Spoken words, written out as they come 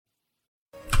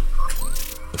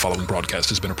following broadcast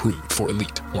has been approved for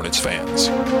elite Hornets fans.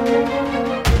 What a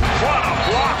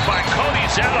block by Cody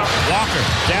Zeller. Walker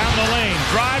down the lane,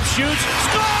 drive, shoots,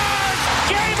 scores!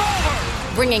 Game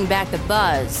over! Bringing back the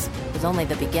buzz was only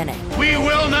the beginning. We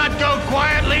will not go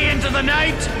quietly into the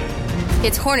night.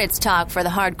 It's Hornets talk for the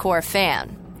hardcore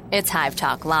fan. It's Hive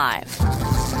Talk Live.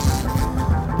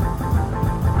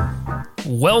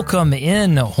 Welcome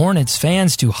in, Hornets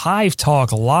fans, to Hive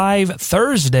Talk Live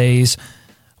Thursdays,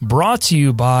 brought to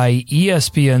you by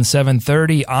ESPN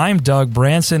 730. I'm Doug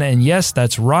Branson, and yes,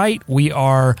 that's right, we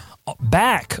are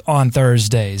back on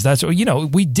Thursdays. That's, you know,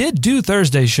 we did do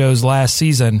Thursday shows last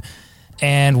season,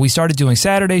 and we started doing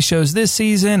Saturday shows this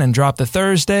season and dropped the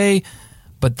Thursday,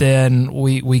 but then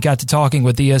we got to talking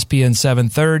with ESPN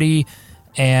 730,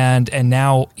 and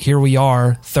now here we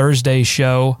are, Thursday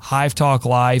show, Hive Talk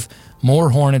Live.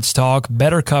 More Hornets talk,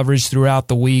 better coverage throughout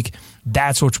the week.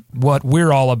 That's what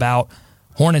we're all about.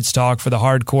 Hornets talk for the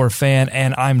hardcore fan.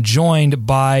 And I'm joined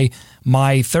by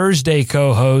my Thursday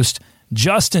co-host,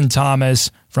 Justin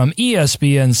Thomas from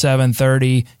ESPN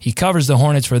 730. He covers the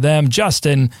Hornets for them.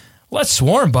 Justin, let's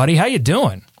swarm, buddy. How you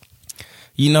doing?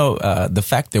 You know, the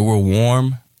fact that we're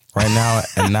warm right now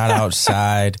and not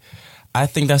outside, I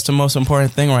think that's the most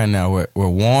important thing right now. We're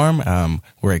warm.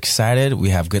 We're excited. We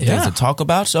have good things to talk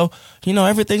about. So, you know,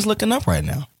 everything's looking up right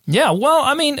now. Yeah, well,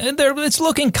 I mean, it's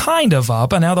looking kind of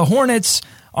up. And now the Hornets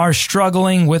are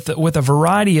struggling with a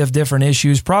variety of different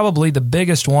issues. Probably the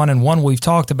biggest one, and one we've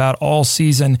talked about all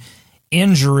season,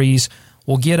 injuries.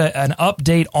 We'll get an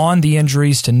update on the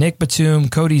injuries to Nick Batum,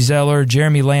 Cody Zeller,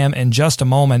 Jeremy Lamb in just a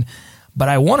moment. But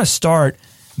I want to start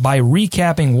by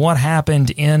recapping what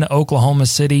happened in Oklahoma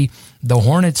City. The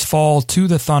Hornets fall to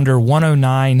the Thunder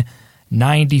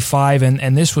 109-95,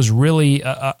 and this was really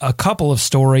a couple of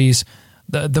stories.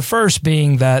 The first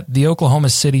being that the Oklahoma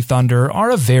City Thunder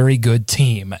are a very good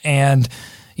team, and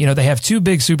you know they have two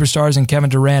big superstars in Kevin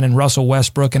Durant and Russell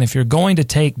Westbrook, and if you're going to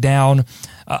take down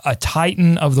a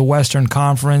titan of the Western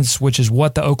Conference, which is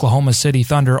what the Oklahoma City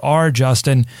Thunder are,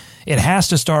 Justin, it has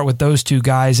to start with those two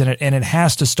guys, and it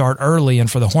has to start early,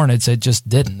 and for the Hornets, it just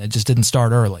didn't. It just didn't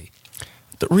start early.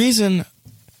 The reason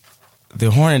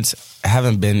the Hornets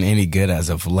haven't been any good as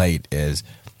of late is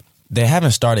they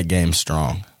haven't started games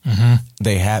strong. Mm-hmm.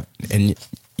 They have, and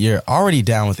you're already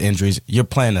down with injuries. You're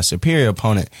playing a superior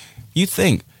opponent. You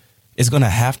think it's going to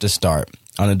have to start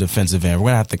on the defensive end. We're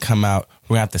going to have to come out.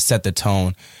 We're going to have to set the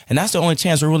tone. And that's the only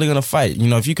chance we're really going to fight. You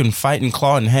know, if you can fight and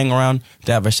claw and hang around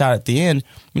to have a shot at the end,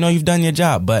 you know, you've done your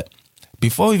job. But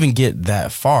before we even get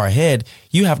that far ahead,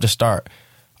 you have to start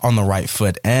on the right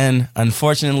foot. And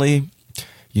unfortunately,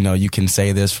 you know, you can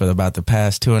say this for about the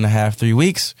past 2.5, 3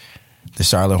 weeks, the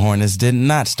Charlotte Hornets did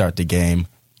not start the game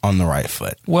on the right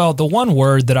foot. Well, the one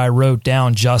word that I wrote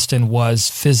down, Justin, was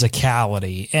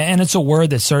physicality. And it's a word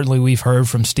that certainly we've heard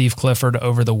from Steve Clifford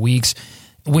over the weeks.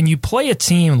 When you play a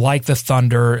team like the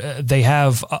Thunder, they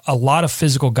have a lot of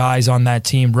physical guys on that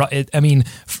team. I mean,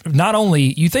 not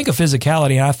only you think of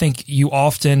physicality, and I think you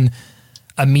often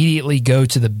immediately go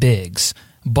to the bigs,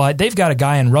 but they've got a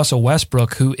guy in Russell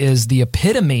Westbrook who is the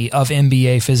epitome of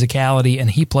NBA physicality, and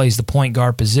he plays the point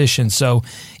guard position. So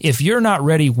if you're not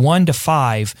ready 1 to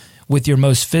 5 with your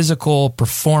most physical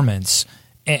performance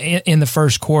in the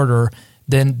first quarter,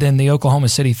 then the Oklahoma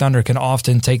City Thunder can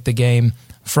often take the game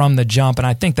from the jump, and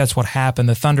I think that's what happened.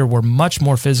 The Thunder were much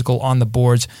more physical on the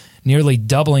boards, nearly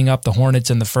doubling up the Hornets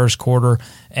in the first quarter,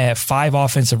 5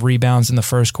 offensive rebounds in the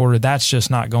first quarter. That's just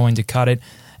not going to cut it.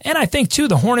 And I think, too,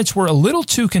 the Hornets were a little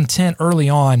too content early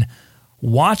on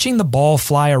watching the ball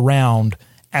fly around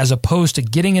as opposed to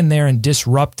getting in there and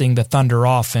disrupting the Thunder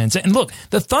offense. And look,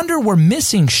 the Thunder were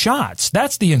missing shots.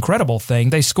 That's the incredible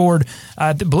thing. They scored,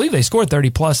 I believe they scored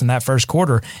 30-plus in that first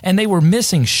quarter, and they were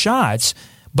missing shots,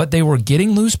 but they were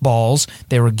getting loose balls.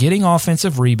 They were getting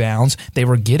offensive rebounds. They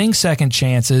were getting second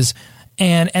chances,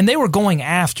 and they were going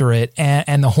after it,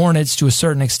 and the Hornets, to a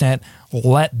certain extent,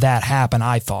 let that happen,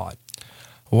 I thought.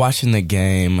 Watching the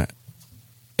game,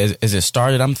 as it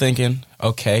started, I'm thinking,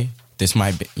 okay, this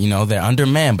might be, you know, they're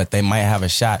undermanned, but they might have a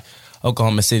shot.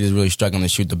 Oklahoma City is really struggling to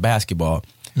shoot the basketball.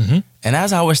 Mm-hmm. And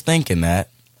as I was thinking that,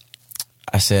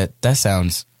 I said, that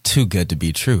sounds too good to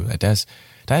be true. That's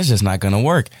just not going to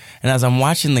work. And as I'm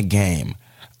watching the game,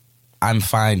 I'm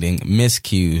finding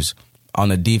miscues on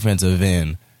the defensive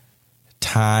end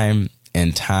time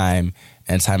and time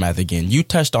after again. You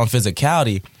touched on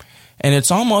physicality, and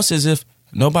it's almost as if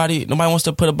Nobody wants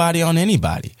to put a body on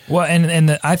anybody. Well,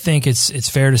 and I think it's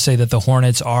fair to say that the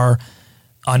Hornets are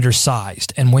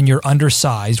undersized. And when you're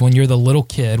undersized, when you're the little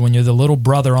kid, when you're the little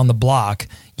brother on the block,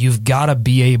 you've got to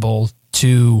be able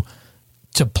to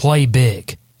play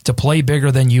big. to play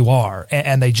bigger than you are.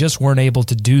 And they just weren't able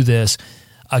to do this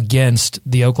against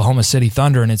the Oklahoma City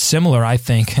Thunder. And it's similar, I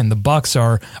think, and the Bucks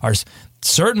are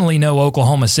certainly no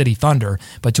Oklahoma City Thunder,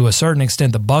 but to a certain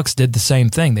extent, the Bucks did the same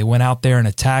thing. They went out there and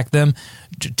attacked them,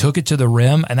 took it to the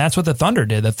rim, and that's what the Thunder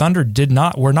did. The Thunder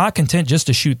were not content just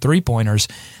to shoot three-pointers.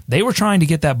 They were trying to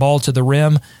get that ball to the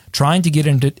rim, trying to get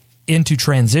into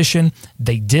transition.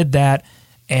 They did that,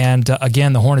 and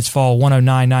again, the Hornets fall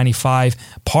 109-95.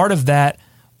 Part of that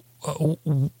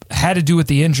had to do with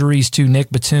the injuries to Nick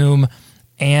Batum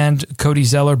and Cody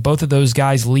Zeller, both of those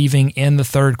guys leaving in the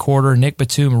third quarter. Nick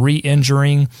Batum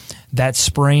re-injuring that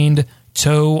sprained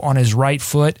toe on his right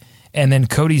foot, and then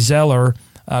Cody Zeller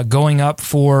going up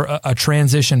for a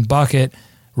transition bucket.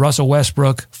 Russell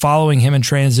Westbrook, following him in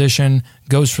transition,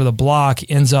 goes for the block,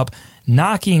 ends up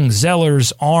knocking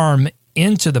Zeller's arm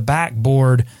into the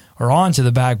backboard or onto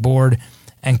the backboard,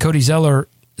 and Cody Zeller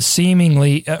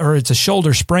seemingly, or it's a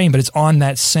shoulder sprain, but it's on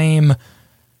that same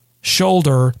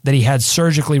shoulder that he had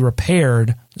surgically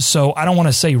repaired. So I don't want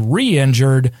to say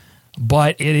re-injured,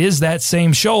 but it is that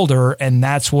same shoulder, and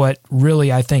that's what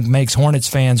really I think makes Hornets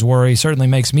fans worry, certainly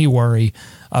makes me worry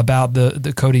about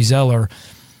the Cody Zeller,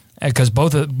 because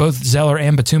both Zeller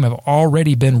and Batum have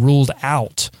already been ruled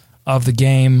out of the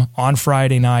game on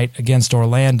Friday night against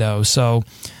Orlando. So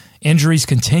injuries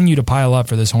continue to pile up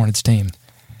for this Hornets team.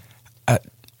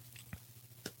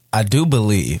 I do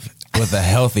believe with a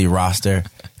healthy roster,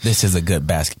 this is a good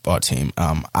basketball team.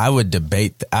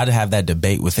 I'd have that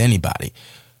debate with anybody.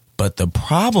 But the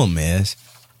problem is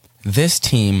this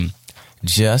team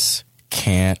just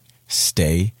can't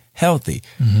stay healthy.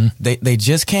 Mm-hmm. They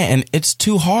just can't. And it's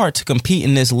too hard to compete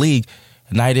in this league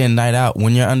night in, night out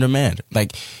when you're undermanned.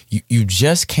 Like, you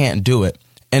just can't do it.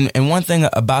 And one thing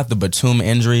about the Batum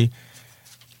injury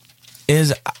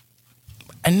is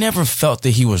I never felt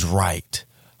that he was right.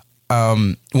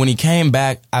 When he came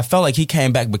back, I felt like he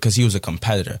came back because he was a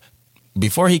competitor.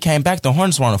 Before he came back, the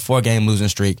Hornets were on a 4-game losing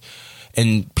streak,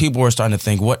 and people were starting to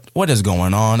think, what is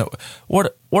going on?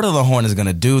 What are the Hornets going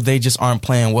to do? They just aren't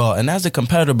playing well. And as a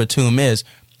competitor Batum is,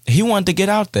 he wanted to get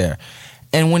out there.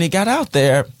 And when he got out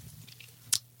there,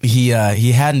 he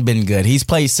hadn't been good. He's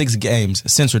played 6 games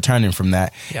since returning from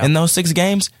that. Yep. In those 6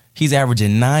 games, he's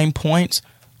averaging 9 points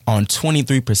on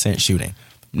 23% shooting.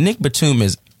 Nick Batum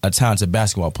is a talented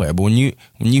basketball player, but when you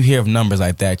hear of numbers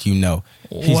like that, you know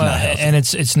he's not healthy. And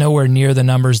it's nowhere near the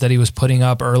numbers that he was putting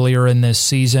up earlier in this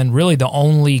season. Really, the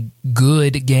only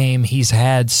good game he's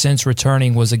had since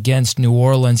returning was against New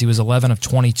Orleans. He was 11 of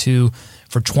 22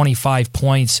 for 25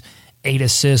 points, 8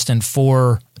 assists, and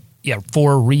 4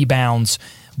 rebounds.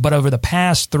 But over the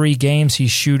past 3 games, he's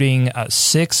shooting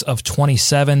 6 of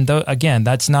 27. Though, again,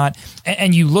 that's not.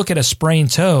 And you look at a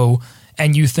sprained toe,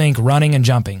 and you think running and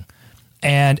jumping.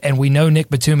 And we know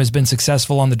Nick Batum has been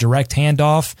successful on the direct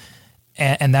handoff,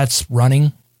 and that's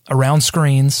running around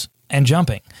screens and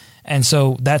jumping. And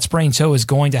so that sprained toe is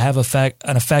going to have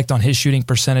an effect on his shooting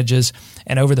percentages.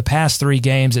 And over the past 3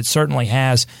 games, it certainly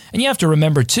has. And you have to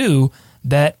remember, too,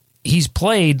 that he's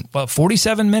played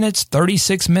 47 minutes,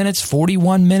 36 minutes,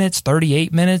 41 minutes,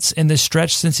 38 minutes in this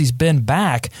stretch since he's been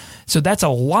back. So that's a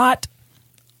lot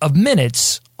of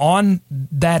minutes on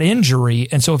that injury.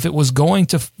 And so if it was going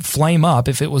to flame up,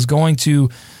 if it was going to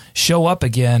show up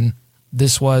again,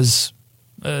 this was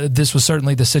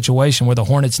certainly the situation where the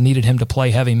Hornets needed him to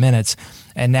play heavy minutes.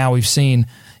 And now we've seen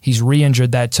he's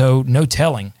re-injured that toe. No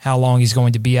telling how long he's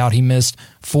going to be out. He missed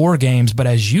 4 games. But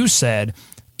as you said,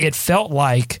 it felt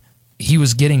like he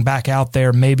was getting back out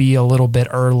there maybe a little bit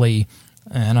early.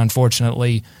 And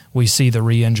unfortunately, we see the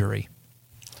re-injury.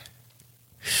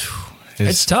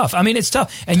 It's tough. I mean, it's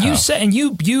tough. And you said, and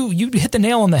you hit the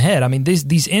nail on the head. I mean,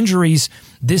 these injuries,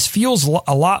 this feels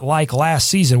a lot like last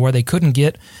season where they couldn't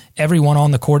get everyone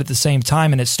on the court at the same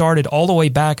time. And it started all the way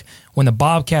back when the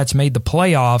Bobcats made the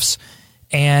playoffs,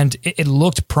 and it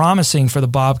looked promising for the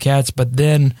Bobcats. But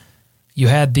then you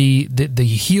had the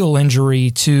heel injury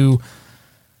to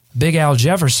Big Al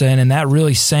Jefferson, and that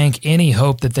really sank any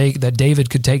hope that David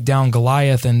could take down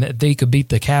Goliath and that they could beat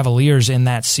the Cavaliers in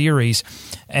that series.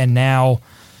 And now,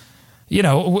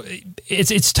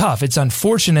 it's tough. It's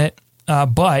unfortunate,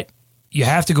 but you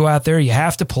have to go out there. You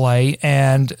have to play.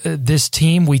 And this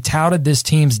team, we touted this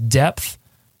team's depth,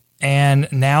 and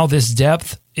now this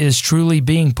depth is truly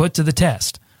being put to the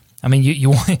test. I mean,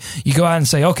 you go out and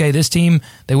say, okay, this team,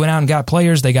 they went out and got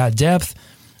players, they got depth,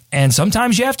 and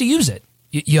sometimes you have to use it.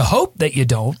 You hope that you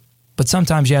don't, but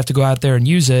sometimes you have to go out there and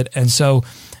use it. And so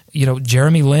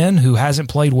Jeremy Lin, who hasn't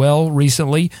played well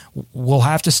recently, will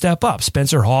have to step up.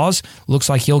 Spencer Hawes looks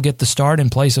like he'll get the start in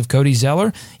place of Cody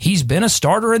Zeller. He's been a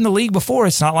starter in the league before.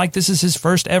 It's not like this is his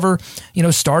first ever,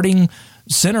 starting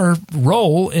center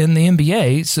role in the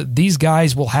NBA. So these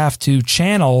guys will have to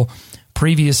channel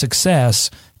previous success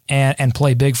and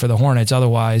play big for the Hornets.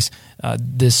 Otherwise,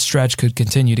 this stretch could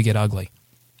continue to get ugly.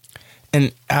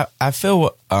 And I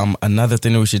feel another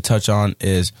thing that we should touch on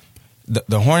is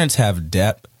the Hornets have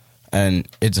depth, and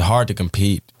it's hard to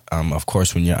compete, of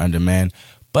course, when you're undermanned.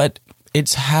 But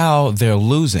it's how they're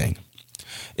losing.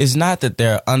 It's not that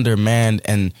they're undermanned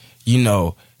and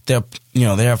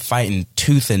they're fighting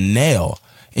tooth and nail,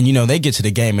 and they get to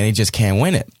the game and they just can't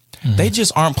win it. Mm-hmm. They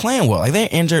just aren't playing well. Like, they're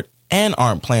injured and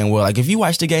aren't playing well. Like, if you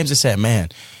watch the games and said, man,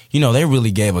 they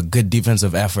really gave a good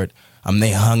defensive effort.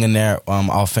 They hung in there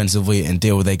offensively and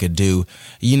did what they could do.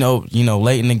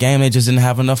 Late in the game, they just didn't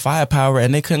have enough firepower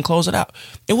and they couldn't close it out.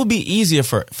 It would be easier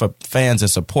for fans and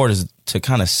supporters to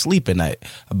kind of sleep at night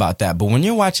about that. But when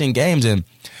you're watching games and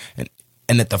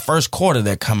at the first quarter,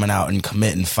 they're coming out and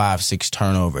committing 5-6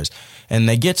 turnovers, and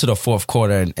they get to the fourth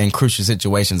quarter in crucial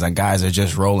situations and guys are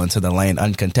just rolling to the lane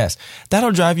uncontested,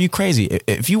 that'll drive you crazy.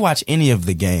 If you watch any of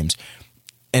the games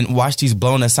and watch these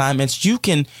blown assignments, you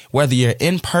can, whether you're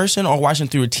in person or watching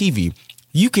through a TV,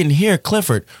 you can hear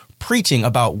Clifford preaching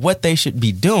about what they should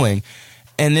be doing.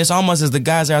 And it's almost as the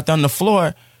guys are out there on the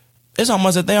floor, it's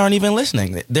almost that they aren't even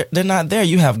listening. They're not there.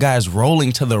 You have guys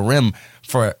rolling to the rim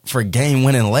for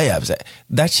game-winning layups.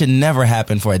 That should never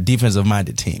happen for a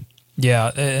defensive-minded team.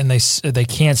 Yeah, and they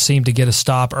can't seem to get a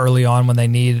stop early on when they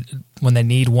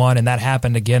need one, and that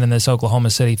happened again in this Oklahoma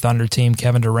City Thunder team.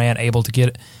 Kevin Durant able to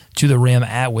get to the rim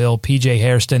at will. PJ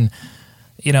Hairston,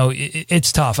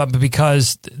 it's tough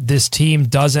because this team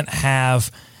doesn't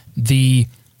have the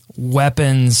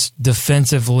weapons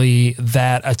defensively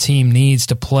that a team needs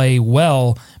to play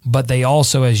well, but they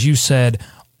also, as you said,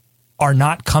 are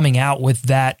not coming out with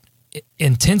that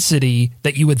intensity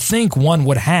that you would think one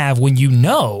would have when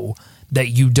that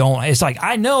you don't. It's like,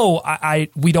 I know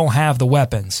we don't have the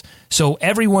weapons, so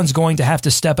everyone's going to have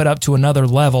to step it up to another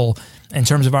level in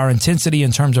terms of our intensity,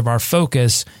 in terms of our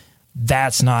focus.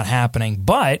 That's not happening.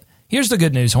 But here's the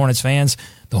good news, Hornets fans.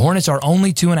 The Hornets are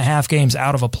only 2.5 games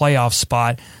out of a playoff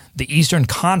spot. The Eastern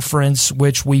Conference,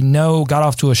 which we know got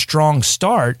off to a strong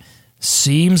start,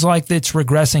 seems like it's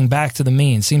regressing back to the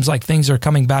mean. Seems like things are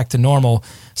coming back to normal.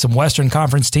 Some Western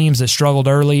Conference teams that struggled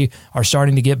early are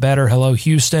starting to get better. Hello,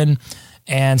 Houston.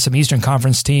 And some Eastern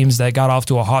Conference teams that got off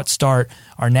to a hot start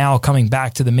are now coming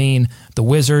back to the mean. The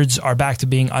Wizards are back to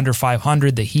being under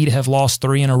 500. The Heat have lost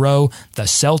 3 in a row. The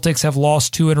Celtics have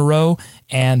lost 2 in a row.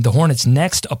 And the Hornets'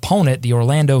 next opponent, the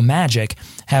Orlando Magic,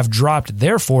 have dropped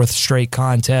their 4th straight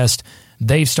contest.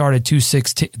 They've started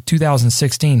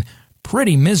 2016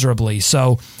 pretty miserably.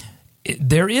 So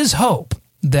there is hope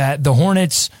that the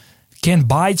Hornets can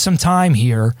bide some time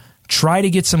here, try to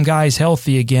get some guys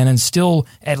healthy again, and still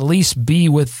at least be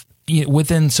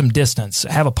within some distance,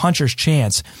 have a puncher's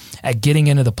chance at getting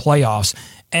into the playoffs.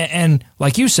 And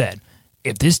like you said,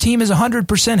 if this team is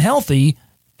 100% healthy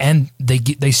and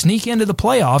they sneak into the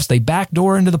playoffs, they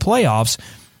backdoor into the playoffs,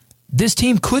 this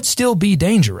team could still be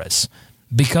dangerous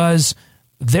because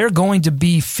they're going to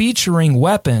be featuring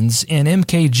weapons in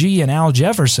MKG and Al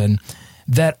Jefferson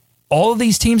that all of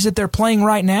these teams that they're playing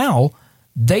right now,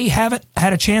 they haven't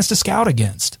had a chance to scout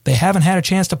against. They haven't had a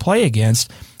chance to play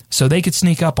against, so they could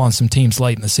sneak up on some teams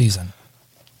late in the season.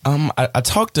 I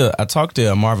talked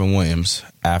to Marvin Williams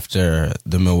after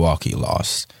the Milwaukee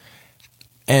loss,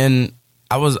 and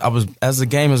I was as the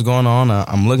game is going on,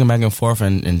 I'm looking back and forth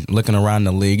and looking around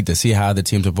the league to see how the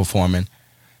teams are performing,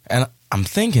 and I'm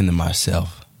thinking to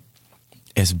myself,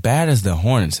 as bad as the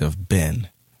Hornets have been,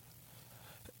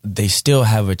 they still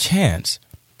have a chance.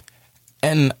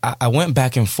 And I went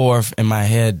back and forth in my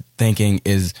head thinking,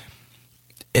 is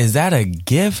that a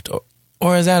gift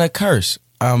or is that a curse?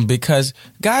 Because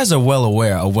guys are well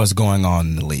aware of what's going on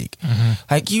in the league. Mm-hmm.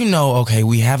 Like, okay,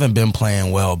 we haven't been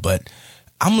playing well, but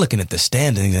I'm looking at the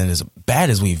standings, and as bad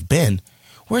as we've been,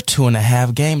 we're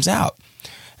 2.5 games out.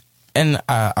 And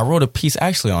I wrote a piece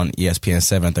actually on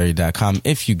ESPN730.com,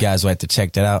 if you guys would like to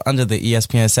check that out, under the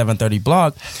ESPN 730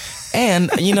 blog. And,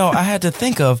 I had to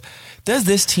think of, does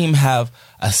this team have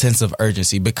a sense of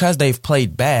urgency? Because they've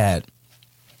played bad,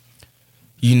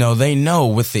 they know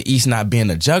with the East not being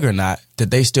a juggernaut that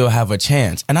they still have a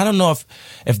chance. And I don't know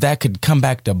if that could come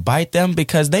back to bite them,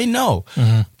 because they know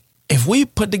if we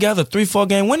put together a 3-4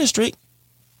 game winning streak,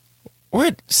 we're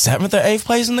at 7th or 8th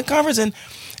place in the conference. And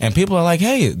people are like,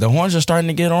 hey, the Horns are starting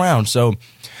to get around. So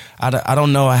I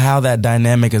don't know how that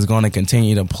dynamic is going to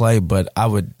continue to play, but I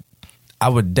I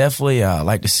would definitely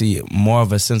like to see more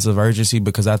of a sense of urgency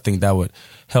because I think that would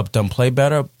help them play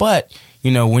better. But,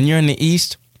 when you're in the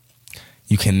East,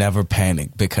 you can never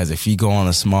panic because if you go on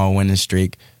a small winning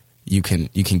streak, you can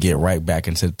get right back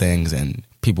into things and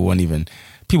people wouldn't even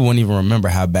remember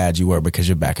how bad you were because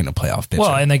you're back in the playoff picture.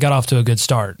 Well, and they got off to a good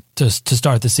start to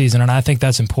start the season, and I think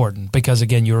that's important because,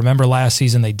 again, you remember last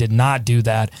season they did not do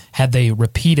that. Had they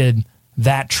repeated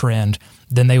that trend,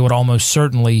 then they would almost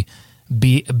certainly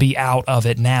be out of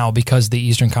it now because the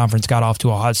Eastern Conference got off to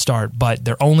a hot start. But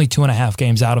they're only 2.5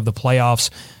 games out of the playoffs,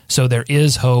 so there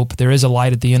is hope. There is a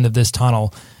light at the end of this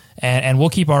tunnel, and we'll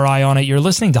keep our eye on it. You're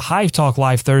listening to Hive Talk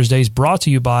Live Thursdays, brought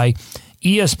to you by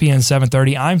ESPN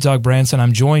 730. I'm Doug Branson.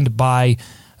 I'm joined by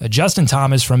Justin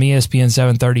Thomas from ESPN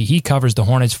 730. He covers the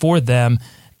Hornets for them.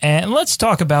 And let's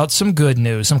talk about some good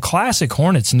news, some classic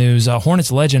Hornets news.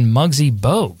 Hornets legend Muggsy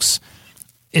Bogues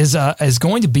is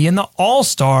going to be in the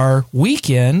All-Star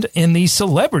weekend in the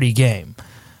Celebrity Game.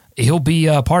 He'll be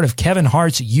part of Kevin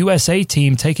Hart's USA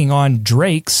team taking on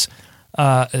Drake's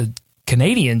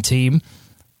Canadian team.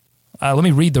 Let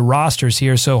me read the rosters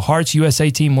here. So Hart's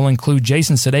USA team will include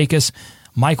Jason Sudeikis,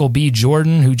 Michael B.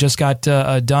 Jordan, who just got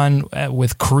done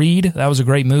with Creed. That was a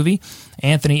great movie.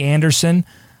 Anthony Anderson,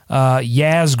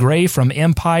 Yaz Gray from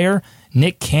Empire,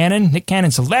 Nick Cannon. Nick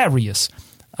Cannon's hilarious.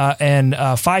 And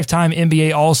five-time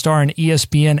NBA All-Star and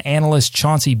ESPN analyst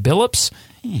Chauncey Billups.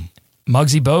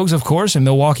 Muggsy Bogues, of course, and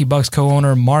Milwaukee Bucks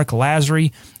co-owner Mark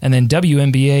Lasry, and then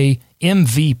WNBA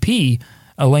MVP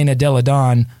Elena Delle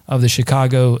Donne of the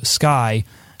Chicago Sky.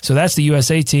 So that's the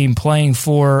USA team playing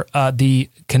for the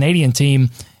Canadian team.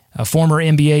 Former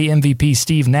NBA MVP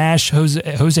Steve Nash,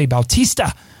 Jose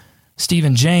Bautista,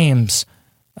 Stephen James,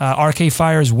 Arcade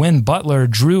Fire's Win Butler,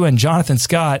 Drew and Jonathan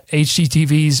Scott,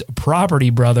 HGTV's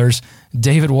Property Brothers.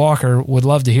 David Walker would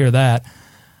love to hear that.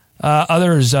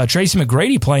 Others, Tracy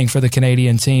McGrady playing for the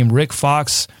Canadian team, Rick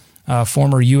Fox,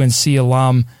 former UNC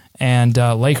alum, and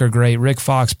Laker great Rick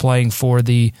Fox playing for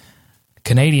the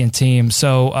Canadian team.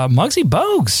 So Muggsy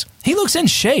Bogues, he looks in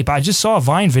shape. I just saw a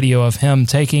Vine video of him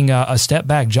taking a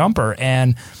step-back jumper,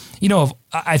 and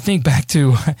I think back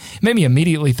to, made me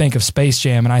immediately think of Space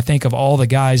Jam, and I think of all the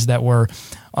guys that were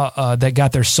that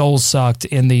got their souls sucked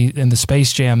in the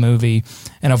Space Jam movie,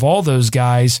 and of all those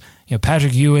guys,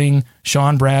 Patrick Ewing,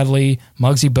 Sean Bradley,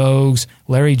 Muggsy Bogues,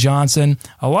 Larry Johnson.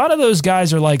 A lot of those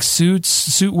guys are like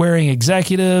suit-wearing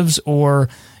executives, or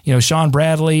Sean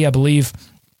Bradley, I believe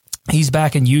he's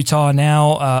back in Utah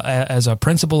now as a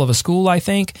principal of a school, I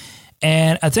think.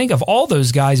 And I think of all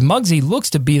those guys, Muggsy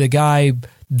looks to be the guy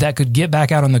that could get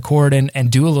back out on the court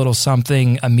and do a little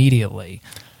something immediately.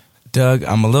 Doug,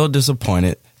 I'm a little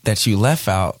disappointed that you left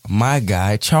out my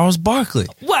guy, Charles Barkley.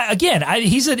 Well, again,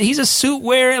 he's a suit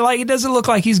wearer. Like, it doesn't look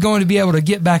like he's going to be able to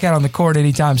get back out on the court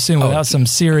anytime soon without some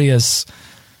serious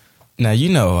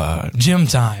gym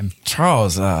time.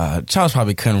 Charles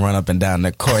probably couldn't run up and down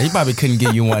the court. He probably couldn't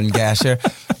give you one gasher.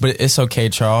 But it's okay,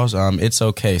 Charles. It's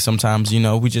okay. Sometimes,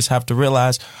 we just have to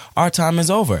realize our time is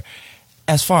over.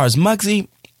 As far as Muggsy,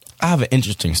 I have an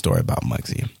interesting story about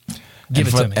Muggsy. Give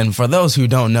it to me. And for those who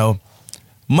don't know,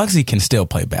 Muggsy can still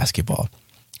play basketball.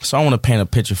 So I want to paint a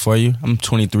picture for you. I'm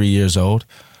 23 years old.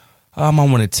 I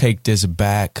want to take this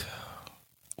back.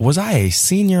 Was I a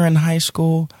senior in high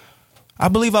school? I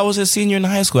believe I was a senior in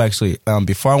high school, actually,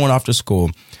 before I went off to school.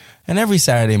 And every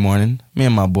Saturday morning, me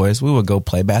and my boys, we would go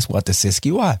play basketball at the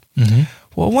Siskiyou Y. Mm-hmm.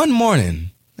 Well, one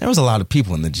morning, there was a lot of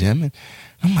people in the gym. And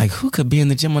I'm like, who could be in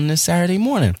the gym on this Saturday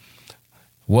morning?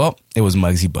 Well, it was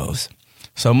Muggsy Bogues.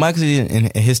 So Muggsy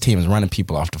and his team is running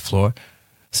people off the floor.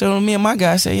 So me and my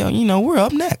guys say, we're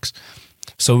up next.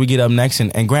 So we get up next,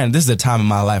 and granted, this is a time in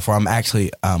my life where I'm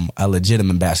actually a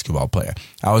legitimate basketball player.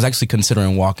 I was actually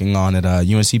considering walking on at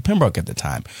UNC Pembroke at the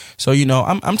time. So,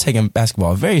 I'm taking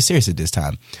basketball very serious at this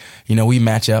time. We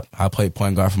match up. I play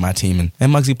point guard for my team,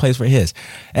 and Muggsy plays for his.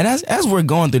 And as we're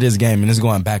going through this game and it's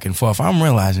going back and forth, I'm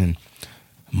realizing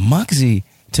Muggsy,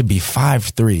 to be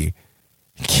 5'3",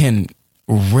 can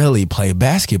really play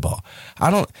basketball. I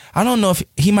don't know if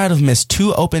he might have missed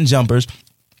 2 open jumpers.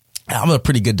 I'm a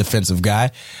pretty good defensive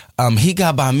guy. He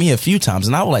got by me a few times,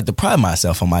 and I would like to pride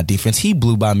myself on my defense. He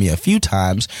blew by me a few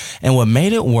times, and what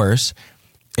made it worse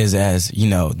is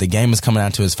the game is coming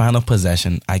down to his final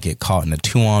possession, I get caught in a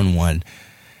 2-on-1,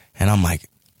 and I'm like,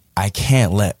 I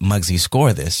can't let Muggsy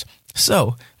score this.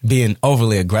 So, being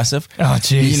overly aggressive,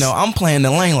 I'm playing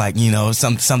the lane like,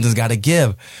 something's got to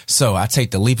give. So, I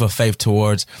take the leap of faith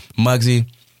towards Muggsy,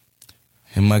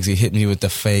 and Muggsy hit me with the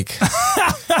fake.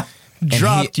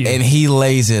 Dropped you. And he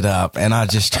lays it up, and I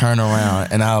just turn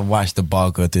around, and I watch the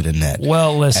ball go through the net.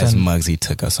 Well, listen. As Muggsy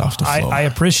took us off the floor. I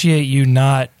appreciate you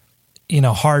not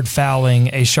hard fouling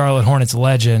a Charlotte Hornets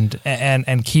legend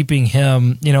and keeping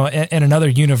him, in another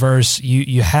universe,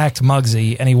 you hacked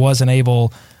Muggsy and he wasn't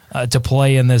able to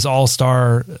play in this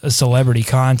all-star celebrity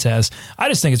contest. I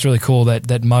just think it's really cool that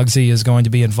Muggsy is going to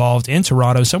be involved in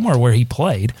Toronto, somewhere where he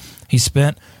played. He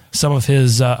spent some of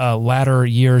his latter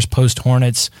years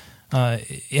post-Hornets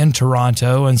in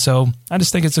Toronto, and so I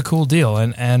just think it's a cool deal.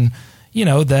 And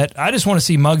that I just want to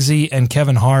see Muggsy and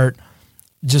Kevin Hart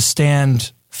just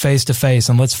stand face to face,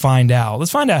 and let's find out.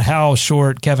 Let's find out how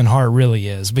short Kevin Hart really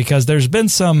is, because there's been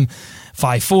some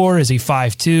 5'4", is he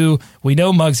 5'2"? We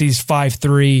know Muggsy's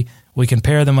 5'3". We can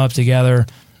pair them up together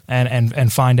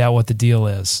and find out what the deal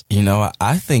is.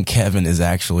 I think Kevin is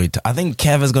actually I think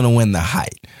Kevin's going to win the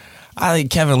height. I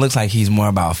think Kevin looks like he's more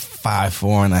about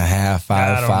 5'4" and a half,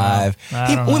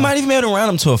 5'5". We might even be able to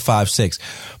round him to a 5'6".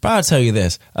 But I'll tell you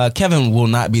this, Kevin will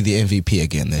not be the MVP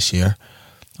again this year.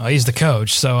 Oh, he's the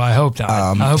coach, so I hope not.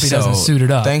 I hope he doesn't suit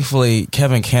it up. Thankfully,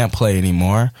 Kevin can't play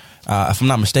anymore. If I'm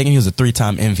not mistaken, he was a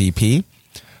 3-time MVP.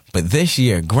 But this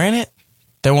year, granted,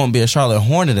 there won't be a Charlotte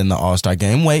Hornet in the All-Star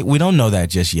game. Wait, we don't know that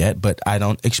just yet, but I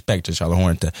don't expect a Charlotte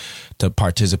Hornet to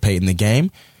participate in the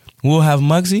game. We'll have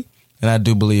Muggsy, and I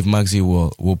do believe Muggsy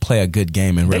will play a good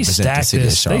game and represent the city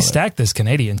of Charlotte. They stacked this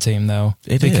Canadian team, though,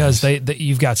 because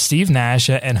you've got Steve Nash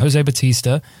and Jose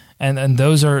Batista, and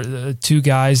those are two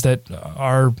guys that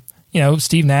are,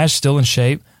 Steve Nash still in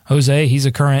shape. Jose, he's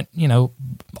a current,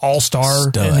 all-star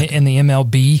in the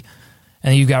MLB.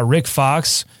 And you've got Rick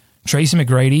Fox, Tracy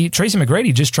McGrady. Tracy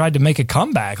McGrady just tried to make a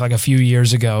comeback like a few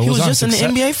years ago. He was just in the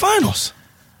NBA Finals.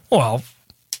 Well,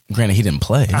 granted, he didn't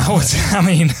play.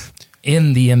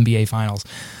 In the NBA Finals.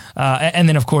 And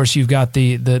then, of course, you've got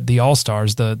the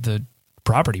All-Stars, the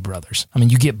Property Brothers.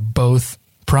 You get both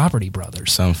Property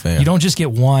Brothers. Unfair. You don't just get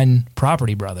one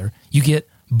Property Brother. You get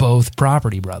both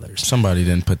Property Brothers. Somebody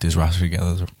didn't put this roster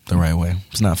together the right way.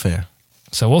 It's not fair.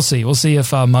 So we'll see. We'll see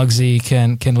if Muggsy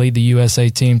can lead the USA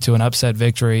team to an upset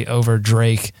victory over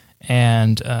Drake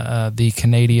and the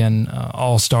Canadian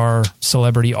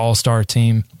celebrity all-star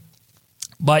team.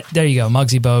 But there you go,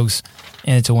 Muggsy Bogues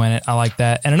in it to win it. I like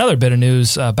that. And another bit of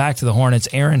news, back to the Hornets.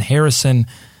 Aaron Harrison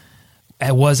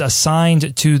was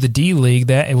assigned to the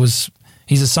D-League.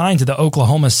 He's assigned to the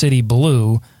Oklahoma City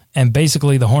Blue, and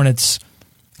basically the Hornets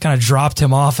kind of dropped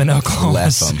him off in Oklahoma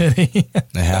City.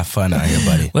 Have fun out here,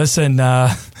 buddy. Listen,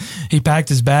 he packed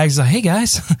his bags. Like, hey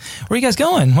guys, where are you guys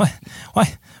going? Why?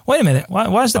 Wait a minute.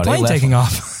 Why is the plane taking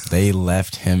off? They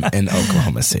left him in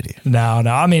Oklahoma City. No.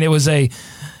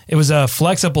 It was a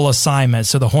flexible assignment.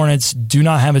 So the Hornets do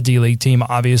not have a D-League team.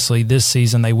 Obviously, this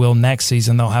season they will. Next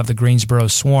season they'll have the Greensboro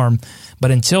Swarm.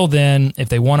 But until then, if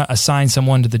they want to assign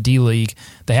someone to the D-League,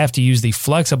 they have to use the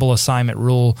flexible assignment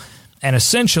rule. And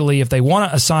essentially, if they want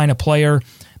to assign a player,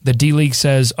 the D-League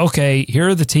says, okay, here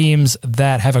are the teams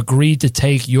that have agreed to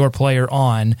take your player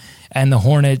on, and the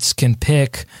Hornets can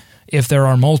pick, if there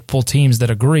are multiple teams that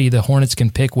agree, the Hornets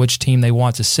can pick which team they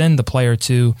want to send the player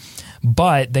to,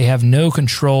 but they have no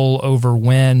control over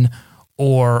when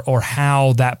or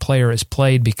how that player is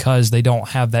played because they don't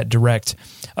have that direct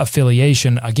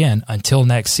affiliation, again, until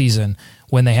next season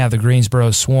when they have the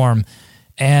Greensboro Swarm.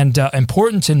 And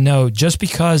important to note, just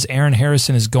because Aaron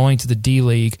Harrison is going to the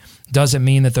D-League doesn't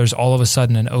mean that there's all of a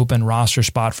sudden an open roster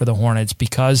spot for the Hornets,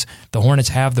 because the Hornets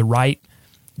have the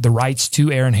rights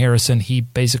to Aaron Harrison. He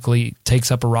basically takes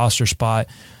up a roster spot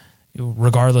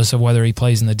regardless of whether he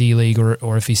plays in the D-League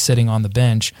or if he's sitting on the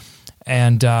bench.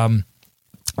 And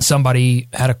somebody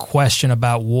had a question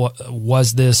about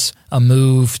was this a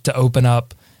move to open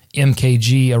up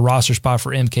MKG, a roster spot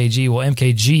for MKG? Well,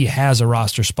 MKG has a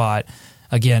roster spot.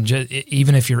 Again,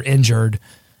 even if you're injured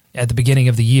at the beginning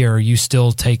of the year, you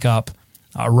still take up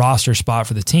a roster spot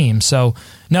for the team. So,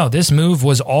 no, this move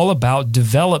was all about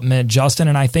development, Justin,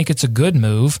 and I think it's a good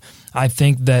move. I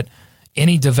think that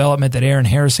any development that Aaron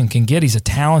Harrison can get, he's a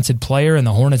talented player, and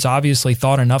the Hornets obviously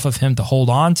thought enough of him to hold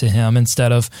on to him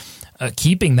instead of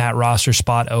keeping that roster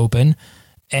spot open.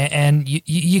 And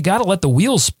you got to let the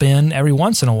wheels spin every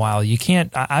once in a while. You can't.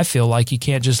 I feel like you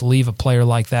can't just leave a player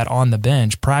like that on the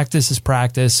bench. Practice is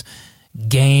practice.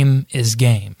 Game is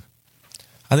game.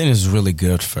 I think this is really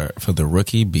good for the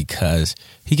rookie because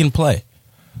he can play.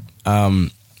 I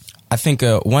think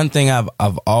one thing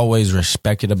I've always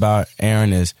respected about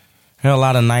Aaron is there are a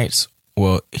lot of nights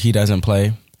he doesn't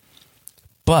play,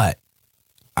 but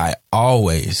I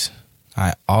always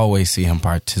see him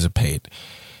participate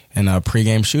in a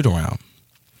pregame shoot-around.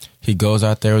 He goes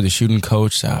out there with the shooting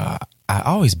coach. I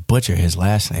always butcher his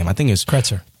last name. I think it's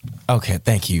Kretzer. Okay,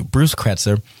 thank you. Bruce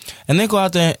Kretzer. And they go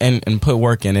out there and put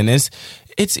work in. And it's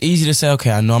easy to say,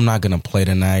 okay, I know I'm not going to play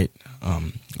tonight.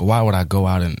 Why would I go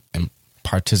out and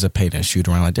participate and shoot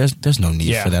around. Like there's no need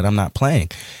Yeah. for that. I'm not playing.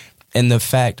 And the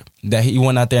fact that he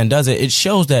went out there and does it, it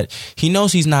shows that he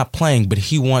knows he's not playing, but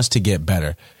he wants to get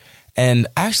better. And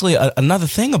actually, another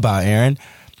thing about Aaron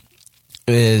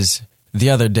is the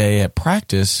other day at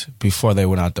practice before they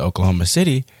went out to Oklahoma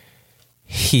City,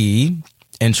 he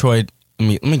and Troy.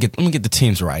 Let me get the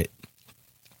teams right.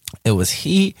 It was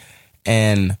he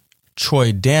and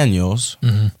Troy Daniels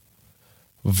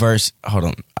versus. Hold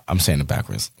on, I'm saying it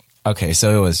backwards. Okay,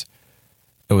 so it was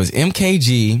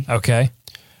MKG. Okay.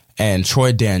 And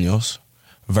Troy Daniels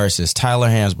versus Tyler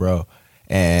Hansbrough.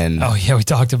 And Oh, yeah, we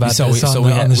talked about so this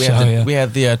we on the show. Yeah. We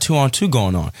had the 2-on-2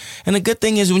 going on. And the good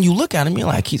thing is when you look at him, you're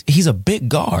like, he's a big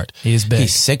guard. He is big.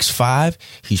 He's 6'5".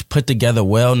 He's put together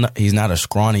well. He's not a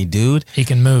scrawny dude. He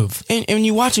can move. And when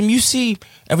you watch him, you see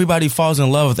everybody falls in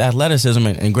love with athleticism.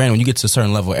 And granted, when you get to a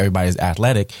certain level, everybody's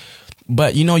athletic.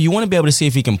 But, you want to be able to see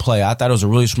if he can play. I thought it was a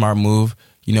really smart move,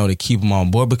 to keep him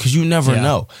on board because you never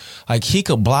know. Like, he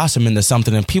could blossom into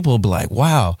something and people will be like,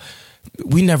 wow,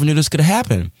 we never knew this could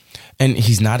happen. And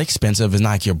he's not expensive. It's not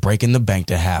like you're breaking the bank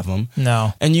to have him.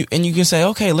 No. And you can say,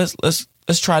 okay, let's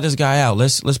try this guy out.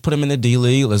 Let's put him in the D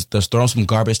League. Let's throw him some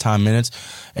garbage time minutes,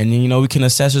 and then we can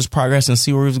assess his progress and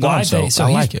see where he's going. So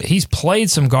I like it. He's played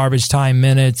some garbage time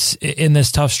minutes in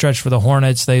this tough stretch for the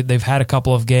Hornets. They've had a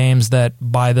couple of games that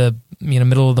by the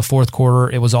middle of the fourth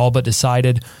quarter it was all but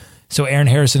decided. So Aaron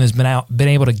Harrison has been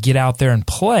able to get out there and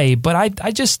play. But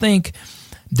I just think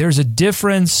there's a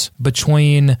difference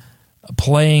between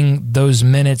playing those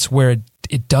minutes where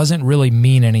it doesn't really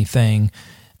mean anything.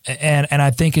 And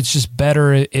I think it's just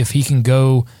better if he can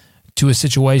go to a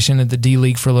situation at the D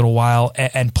League for a little while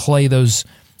and play those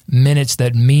minutes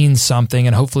that mean something,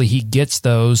 and hopefully he gets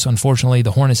those. Unfortunately,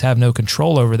 the Hornets have no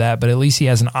control over that, but at least he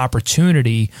has an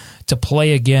opportunity to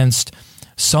play against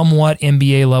somewhat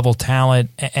NBA-level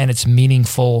talent, and it's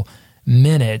meaningful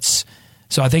minutes.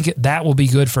 So I think that will be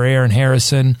good for Aaron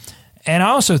Harrison. And I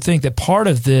also think that part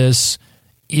of this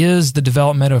is the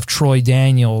development of Troy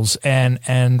Daniels,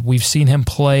 and we've seen him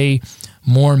play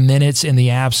more minutes in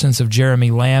the absence of Jeremy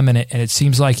Lamb, and it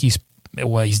seems like he's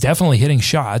definitely hitting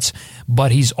shots,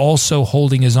 but he's also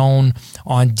holding his own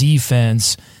on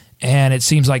defense, and it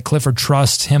seems like Clifford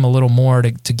trusts him a little more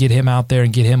to get him out there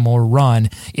and get him more run.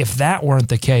 If that weren't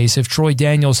the case, if Troy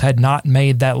Daniels had not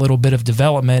made that little bit of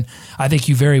development, I think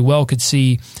you very well could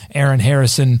see Aaron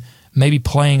Harrison maybe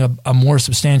playing a more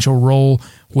substantial role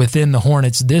within the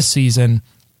Hornets this season.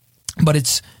 But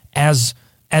it's as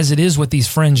it is with these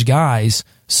fringe guys,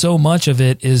 so much of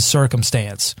it is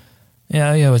circumstance.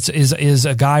 Is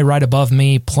a guy right above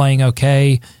me playing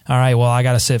okay? All right, well, I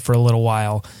got to sit for a little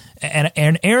while. And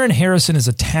Aaron Harrison is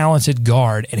a talented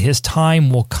guard, and his time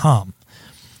will come.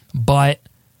 But,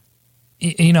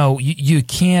 you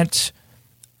can't.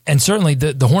 And certainly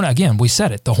the Hornets, again, we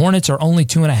said it, the Hornets are only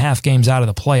 2.5 games out of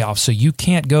the playoffs, so you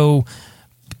can't go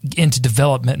into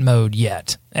development mode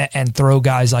yet and throw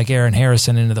guys like Aaron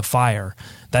Harrison into the fire.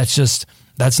 That's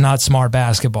not smart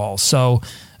basketball. So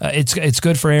it's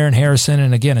good for Aaron Harrison,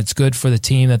 and again, it's good for the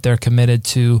team that they're committed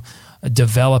to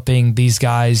developing these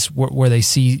guys where they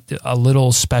see a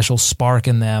little special spark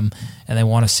in them, and they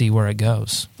want to see where it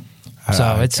goes.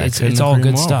 So it's all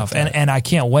good stuff, and I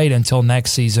can't wait until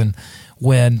next season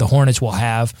when the Hornets will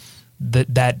have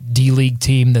that D League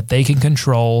team that they can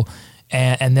control,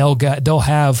 and they'll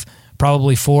have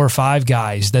probably 4 or 5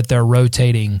 guys that they're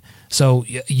rotating. So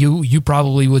you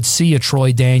probably would see a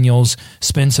Troy Daniels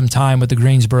spend some time with the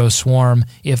Greensboro Swarm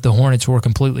if the Hornets were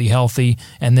completely healthy,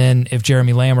 and then if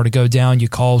Jeremy Lamb were to go down, you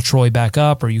call Troy back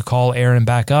up or you call Aaron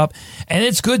back up. And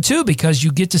it's good too because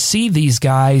you get to see these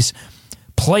guys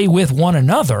play with one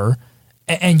another,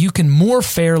 and you can more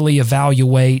fairly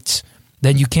evaluate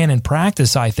than you can in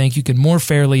practice. I think you can more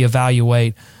fairly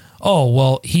evaluate, oh,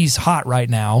 well, he's hot right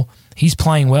now, he's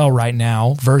playing well right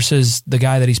now, versus the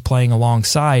guy that he's playing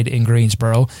alongside in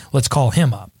Greensboro. Let's call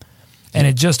him up. And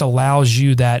it just allows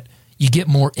you that you get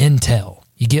more intel,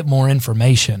 you get more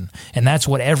information, and that's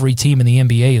what every team in the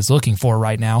NBA is looking for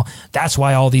right now. That's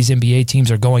why all these NBA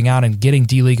teams are going out and getting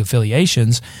D-League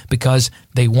affiliations, because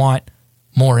they want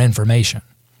more information.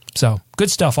 So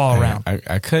good stuff all around.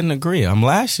 I couldn't agree.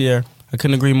 I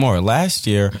couldn't agree more. Last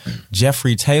year,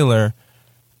 Jeffrey Taylor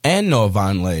and Noah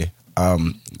Vonleh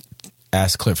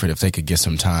asked Clifford if they could get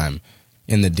some time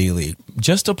in the D League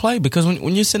just to play, because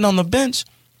when you're sitting on the bench,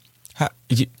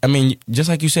 just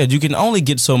like you said, you can only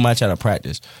get so much out of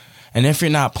practice. And if you're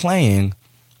not playing,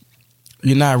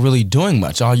 you're not really doing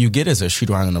much. All you get is a shoot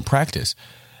around in the practice.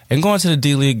 And going to the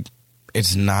D League,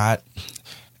 it's not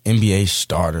NBA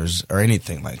starters or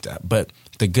anything like that. But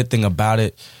the good thing about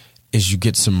it is you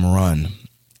get some run.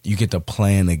 You get to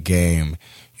play in the game.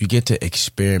 You get to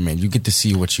experiment. You get to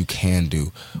see what you can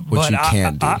do, what you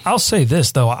can't do. I'll say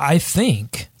this, though. I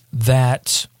think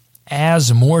that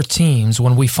as more teams,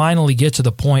 when we finally get to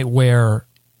the point where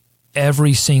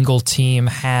every single team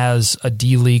has a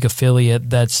D-League affiliate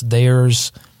that's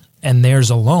theirs and theirs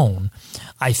alone,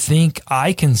 I think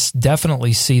I can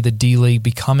definitely see the D-League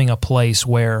becoming a place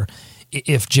where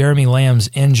if Jeremy Lamb's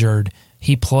injured,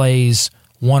 he plays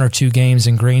 1 or 2 games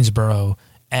in Greensboro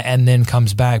and then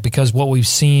comes back. Because what we've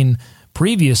seen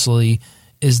previously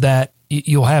is that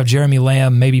you'll have Jeremy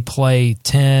Lamb maybe play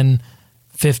 10,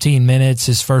 15 minutes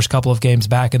his first couple of games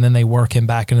back, and then they work him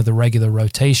back into the regular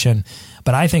rotation.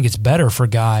 But I think it's better for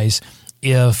guys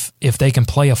if they can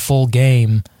play a full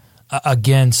game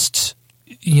against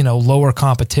lower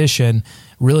competition,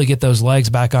 really get those legs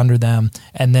back under them,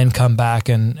 and then come back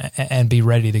and be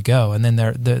ready to go. And then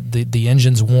the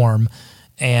engine's warm,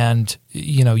 and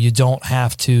you don't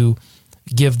have to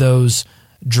give those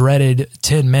dreaded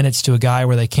 10 minutes to a guy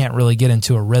where they can't really get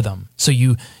into a rhythm. So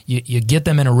you get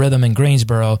them in a rhythm in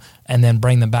Greensboro and then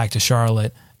bring them back to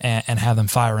Charlotte and have them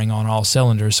firing on all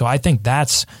cylinders. So I think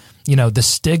that's, the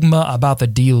stigma about the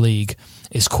D-League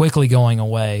is quickly going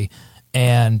away,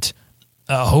 and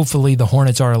hopefully the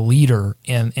Hornets are a leader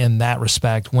in that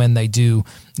respect when they do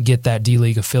get that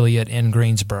D-League affiliate in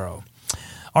Greensboro.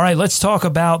 All right, let's talk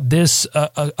about this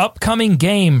upcoming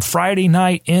game Friday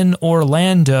night in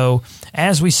Orlando.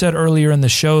 As we said earlier in the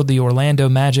show, the Orlando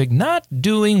Magic not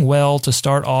doing well to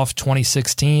start off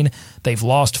 2016. They've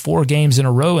lost 4 games in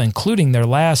a row, including their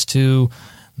last to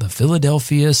the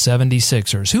Philadelphia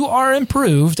 76ers, who are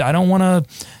improved. I don't want to,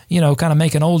 kind of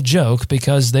make an old joke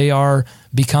because they are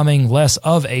becoming less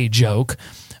of a joke,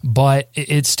 but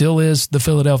it still is the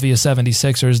Philadelphia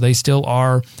 76ers. They still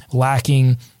are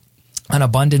lacking an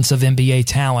abundance of NBA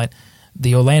talent.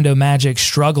 The Orlando Magic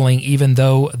struggling, even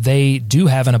though they do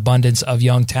have an abundance of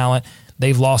young talent.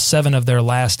 They've lost 7 of their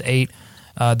last 8.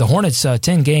 The Hornets'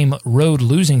 10-game road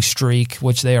losing streak,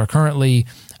 which they are currently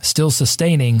still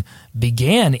sustaining,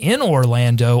 began in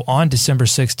Orlando on December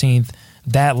 16th,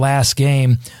 that last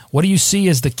game. What do you see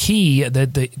as the key?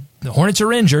 That the Hornets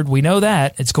are injured. We know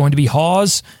that. It's going to be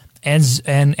Hawes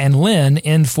and Lynn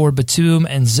in for Batum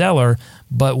and Zeller.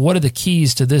 But what are the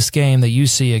keys to this game that you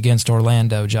see against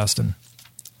Orlando, Justin?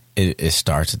 It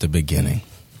starts at the beginning.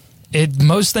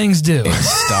 Most things do.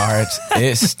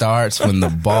 It starts when the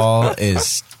ball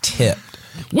is tipped.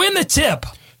 Win the tip.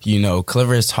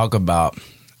 Clippers talk about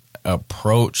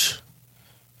approach,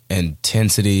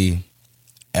 intensity,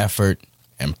 effort,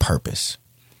 and purpose.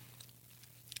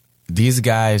 These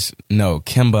guys know.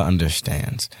 Kemba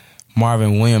understands.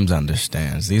 Marvin Williams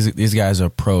understands. These guys are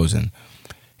pros,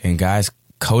 and guys,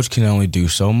 coach can only do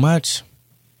so much.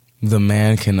 The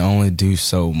man can only do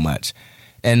so much.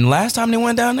 And last time they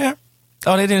went down there,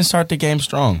 they didn't start the game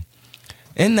strong.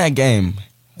 In that game,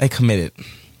 they committed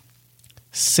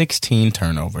 16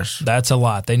 turnovers. That's a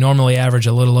lot. They normally average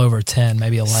a little over 10,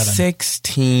 maybe 11.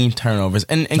 16 turnovers.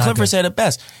 And Clifford said it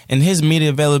best. In his media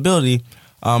availability,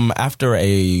 after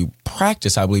a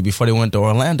practice, I believe, before they went to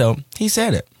Orlando, he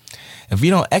said it. If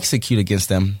you don't execute against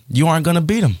them, you aren't going to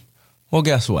beat them. Well,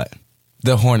 guess what?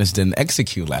 The Hornets didn't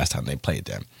execute last time they played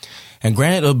them. And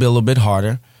granted, it'll be a little bit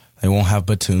harder. They won't have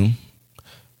Batum.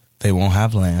 They won't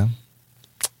have Lamb.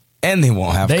 And they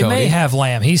won't have Cody. They may have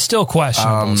Lamb. He's still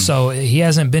questionable, so he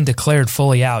hasn't been declared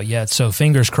fully out yet. So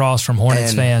fingers crossed from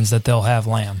Hornets fans that they'll have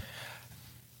Lamb.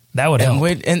 That would help.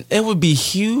 And it would be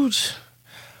huge,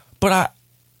 but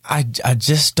I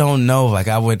just don't know. Like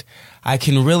I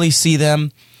can really see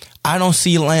them. I don't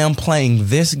see Lamb playing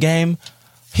this game.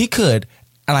 He could,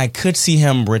 and I could see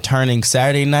him returning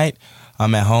Saturday night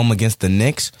at home against the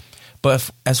Knicks. But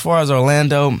as far as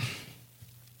Orlando,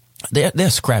 they're a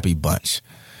scrappy bunch.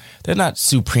 They're not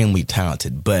supremely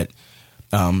talented, but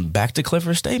back to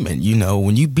Clifford's statement,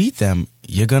 when you beat them,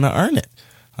 you're going to earn it.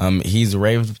 He's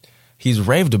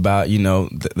raved about,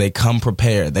 they come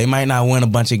prepared. They might not win a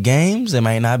bunch of games. They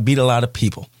might not beat a lot of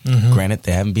people. Mm-hmm. Granted,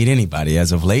 they haven't beat anybody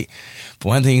as of late. But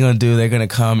one thing you're going to do, they're going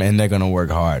to come and they're going to work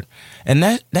hard. And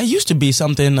that used to be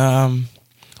something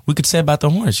we could say about the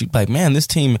Hornets. You'd be like, man, this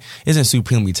team isn't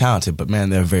supremely talented, but,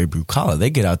 man, they're very blue collar. They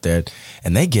get out there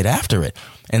and they get after it.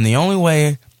 And the only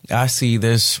way I see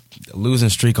this losing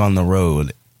streak on the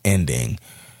road ending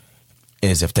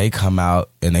is if they come out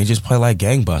and they just play like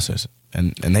gangbusters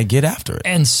and they get after it.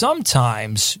 And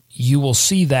sometimes you will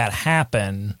see that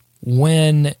happen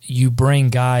when you bring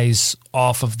guys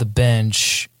off of the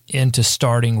bench into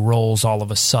starting roles all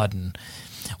of a sudden.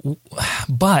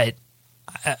 But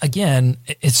again,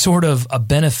 it's sort of a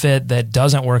benefit that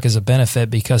doesn't work as a benefit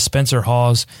because Spencer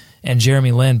Hawes and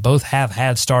Jeremy Lin both have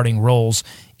had starting roles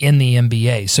in the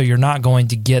NBA. So you're not going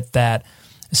to get that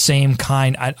same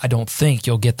kind, I don't think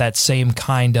you'll get that same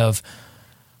kind of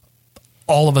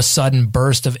all of a sudden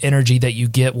burst of energy that you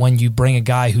get when you bring a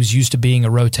guy who's used to being a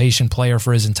rotation player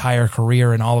for his entire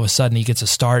career, and all of a sudden he gets a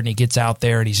start and he gets out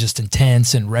there and he's just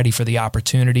intense and ready for the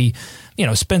opportunity. You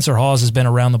know, Spencer Hawes has been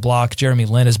around the block. Jeremy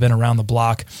Lin has been around the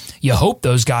block. You hope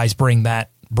those guys bring that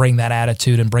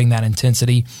attitude and bring that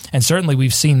intensity. And certainly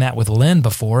we've seen that with Lin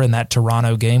before in that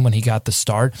Toronto game when he got the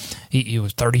start. He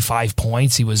was 35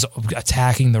 points. He was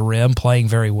attacking the rim, playing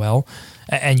very well.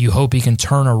 And you hope he can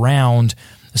turn around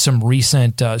some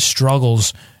recent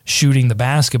struggles shooting the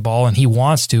basketball, and he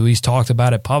wants to. He's talked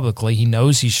about it publicly. He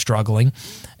knows he's struggling.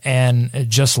 And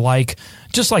just like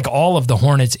all of the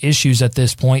Hornets' issues at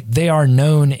this point, they are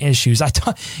known issues.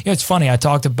 It's funny. I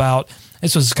talked about,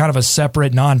 this was kind of a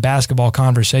separate non-basketball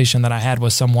conversation that I had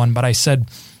with someone, but I said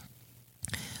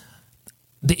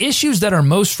the issues that are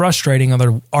most frustrating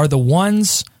are the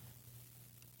ones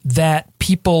that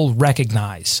people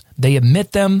recognize. They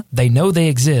admit them, they know they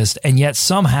exist, and yet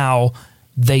somehow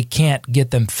they can't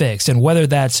get them fixed. And whether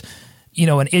that's, you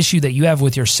know, an issue that you have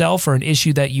with yourself or an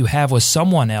issue that you have with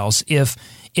someone else, if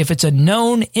it's a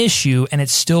known issue and it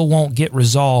still won't get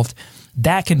resolved,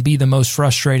 that can be the most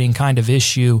frustrating kind of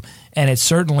issue, and it's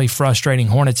certainly frustrating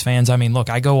Hornets fans. I mean, look,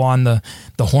 I go on the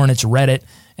Hornets Reddit,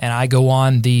 and I go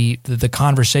on the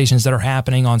conversations that are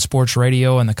happening on sports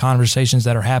radio and the conversations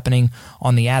that are happening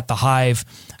on the At the Hive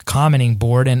commenting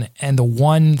board, and the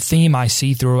one theme I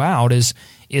see throughout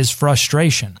is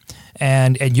frustration.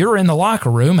 And you're in the locker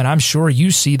room, and I'm sure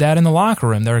you see that in the locker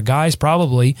room. There are guys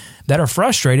probably that are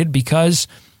frustrated because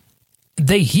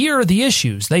they hear the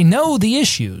issues, they know the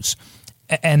issues,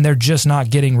 and they're just not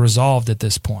getting resolved at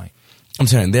this point. I'm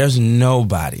telling you, there's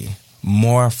nobody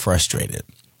more frustrated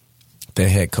than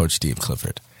head coach Steve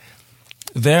Clifford.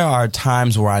 There are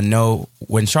times where I know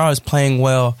when Charlotte's playing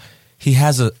well, he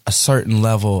has a certain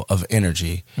level of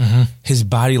energy. Mm-hmm. His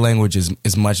body language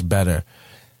is much better.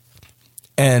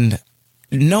 And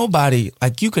nobody,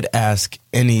 like you could ask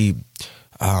any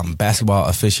basketball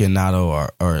aficionado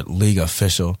or league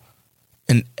official,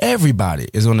 and everybody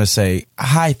is going to say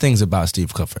high things about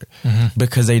Steve Clifford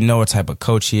because they know what type of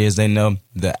coach he is. They know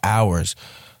the hours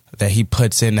that he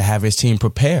puts in to have his team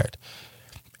prepared.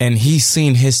 And he's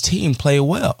seen his team play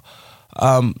well.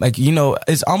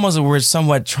 It's almost like we're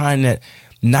somewhat trying to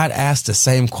not ask the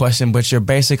same question, but you're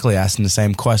basically asking the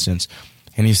same questions.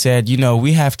 And he said,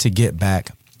 we have to get back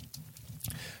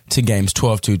to games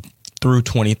 12 through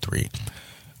 23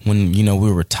 when,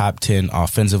 we were top 10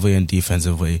 offensively and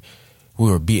defensively. We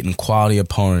were beating quality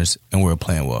opponents and we were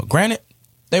playing well. Granted,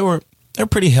 they're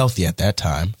pretty healthy at that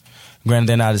time. Granted,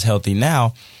 they're not as healthy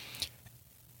now.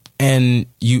 And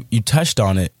you touched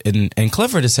on it, and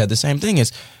Clifford has said the same thing.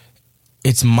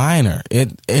 It's minor.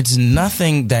 It's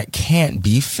nothing that can't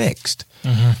be fixed.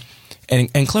 Mm-hmm.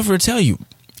 And Clifford will tell you,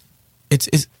 it's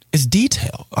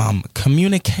detail,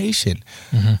 communication,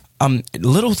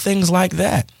 little things like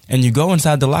that. And you go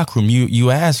inside the locker room, you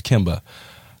ask Kemba.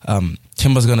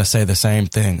 Kemba's going to say the same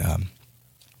thing.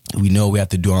 We know we have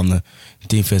to do on the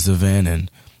defensive end,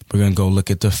 and we're going to go look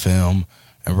at the film.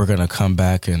 And we're going to come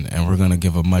back and we're going to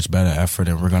give a much better effort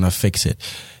and we're going to fix it.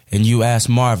 And you ask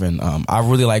Marvin. I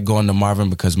really like going to Marvin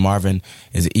because Marvin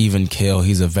is even keel.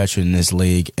 He's a veteran in this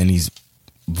league and he's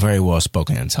very well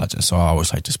spoken and intelligent. So I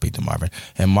always like to speak to Marvin.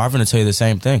 And Marvin will tell you the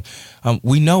same thing.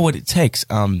 We know what it takes.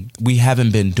 We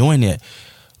haven't been doing it,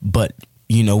 but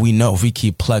we know if we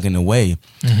keep plugging away,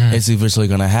 it's eventually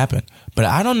going to happen. But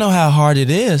I don't know how hard it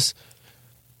is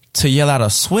to yell out a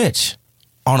switch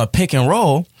on a pick and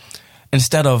roll.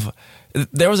 Instead of,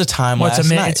 there was a time last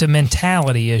night. It's a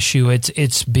mentality issue.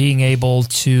 It's being able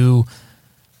to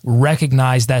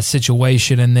recognize that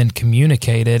situation and then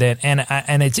communicate it.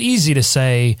 And it's easy to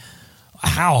say,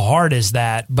 how hard is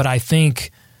that? But I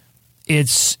think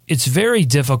it's very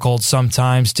difficult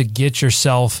sometimes to get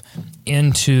yourself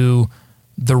into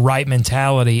the right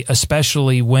mentality,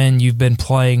 especially when you've been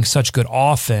playing such good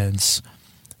offense.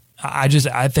 I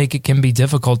think it can be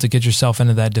difficult to get yourself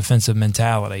into that defensive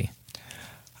mentality.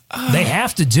 They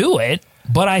have to do it,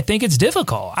 but I think it's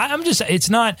difficult. It's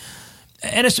not,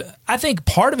 and I think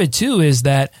part of it too is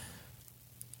that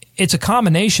it's a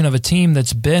combination of a team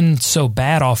that's been so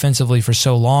bad offensively for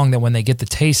so long that when they get the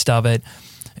taste of it,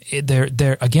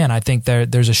 I think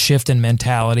there's a shift in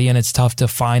mentality, and it's tough to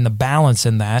find the balance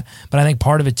in that. But I think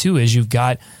part of it too is you've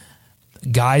got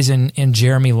guys in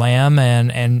Jeremy Lamb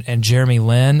and Jeremy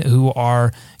Lin who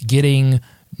are getting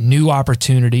new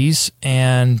opportunities,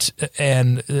 and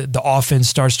the offense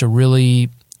starts to really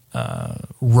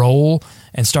roll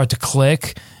and start to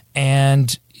click,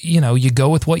 and you go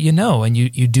with what you know, and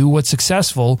you do what's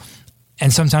successful.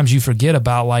 And sometimes you forget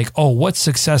about what's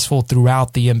successful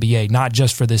throughout the NBA, not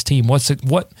just for this team.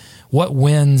 What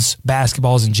wins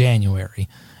basketballs in January?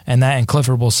 And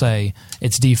Clifford will say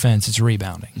it's defense, it's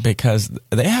rebounding. Because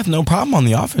they have no problem on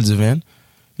the offensive end.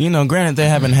 Granted they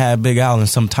haven't had Big Al in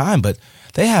some time, but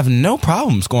they have no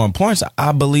problem scoring points.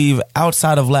 I believe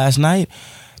outside of last night,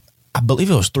 I believe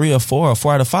it was 3 or 4 or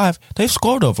 4 out of 5, they've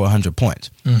scored over 100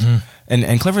 points. Mm-hmm.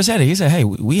 And Clifford said it. He said, hey,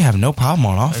 we have no problem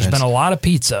on offense. There's been a lot of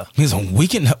pizza. He said, we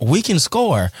can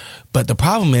score, but the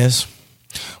problem is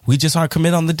we just aren't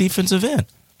committed on the defensive end.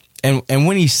 And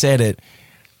when he said it,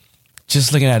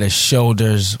 just looking at his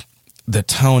shoulders, the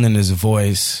tone in his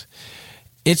voice,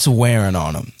 it's wearing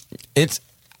on him. It's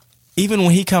even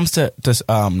when he comes to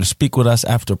speak with us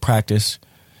after practice,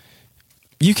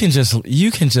 you can just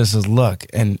look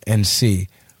and see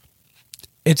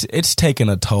it's taking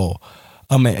a toll.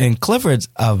 And Clifford's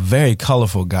a very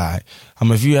colorful guy.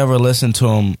 If you ever listen to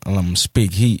him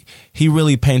speak, he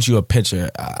really paints you a picture.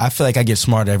 I feel like I get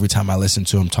smarter every time I listen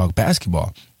to him talk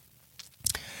basketball.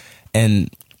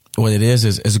 And what it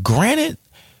is granted,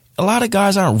 a lot of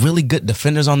guys aren't really good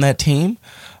defenders on that team.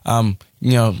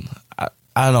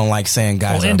 I don't like saying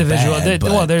guys are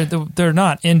bad. They're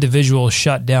not individual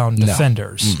shutdown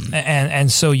defenders. No. And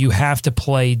so you have to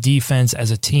play defense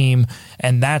as a team,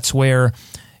 and that's where,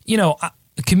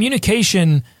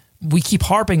 communication, we keep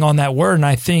harping on that word, and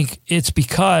I think it's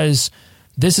because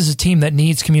this is a team that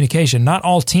needs communication. Not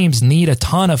all teams need a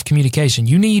ton of communication.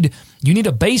 You need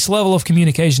a base level of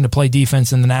communication to play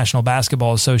defense in the National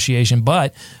Basketball Association,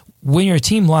 but when you're a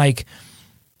team like,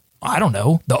 I don't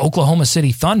know, the Oklahoma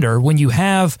City Thunder, when you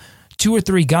have 2 or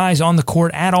 3 guys on the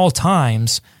court at all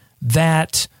times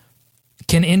that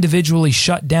can individually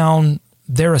shut down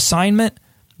their assignment,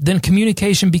 then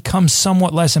communication becomes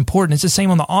somewhat less important. It's the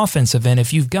same on the offensive end.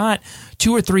 If you've got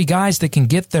 2 or 3 guys that can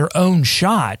get their own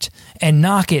shot and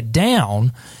knock it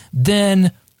down,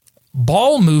 then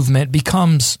ball movement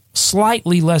becomes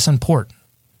slightly less important.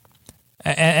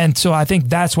 And so I think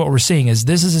that's what we're seeing is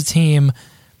this is a team,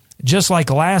 just like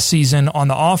last season on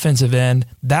the offensive end,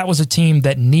 that was a team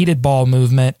that needed ball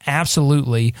movement,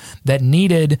 absolutely, that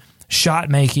needed shot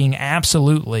making,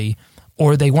 absolutely,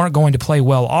 or they weren't going to play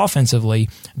well offensively.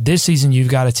 This season, you've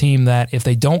got a team that if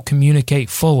they don't communicate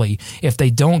fully, if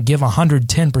they don't give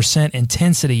 110%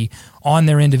 intensity on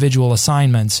their individual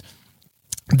assignments,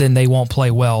 then they won't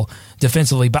play well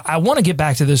defensively. But I want to get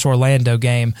back to this Orlando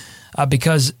game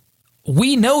because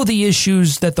we know the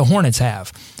issues that the Hornets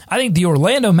have. I think the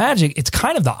Orlando Magic, it's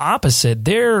kind of the opposite.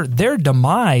 Their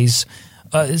demise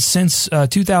since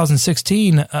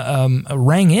 2016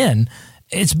 rang in.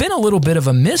 It's been a little bit of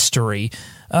a mystery,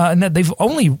 and that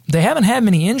they haven't had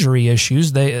many injury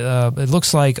issues. It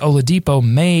looks like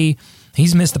Oladipo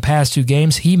he's missed the past 2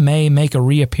 games. He may make a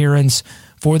reappearance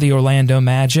for the Orlando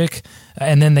Magic,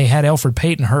 and then they had Elfrid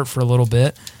Payton hurt for a little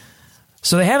bit.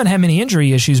 So they haven't had many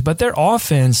injury issues, but their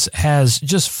offense has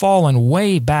just fallen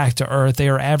way back to earth. They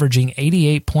are averaging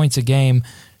 88 points a game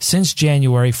since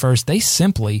January 1st. They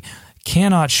simply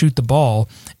cannot shoot the ball,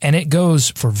 and it goes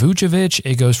for Vucevic,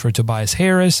 it goes for Tobias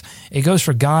Harris, it goes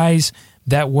for guys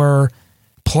that were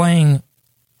playing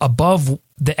above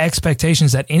the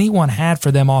expectations that anyone had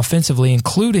for them offensively,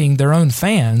 including their own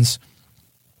fans,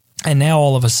 and now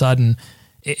all of a sudden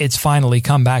it's finally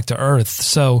come back to earth.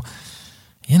 So,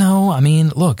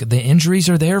 look, the injuries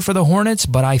are there for the Hornets,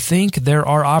 but I think there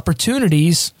are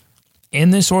opportunities in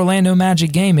this Orlando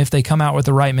Magic game if they come out with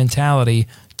the right mentality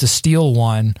to steal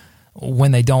one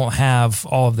when they don't have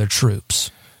all of their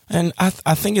troops. And I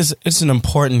think it's an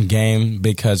important game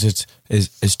because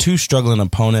it's 2 struggling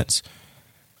opponents,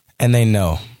 and they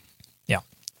know. Yeah.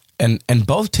 And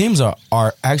both teams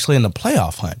are actually in the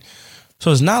playoff hunt.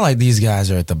 So it's not like these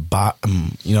guys are at the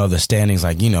bottom, the standings,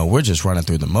 we're just running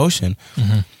through the motion.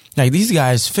 Mm-hmm. Like these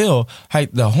guys feel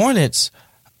like the Hornets,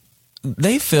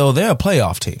 they feel they're a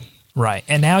playoff team. Right.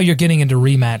 And now you're getting into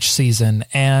rematch season,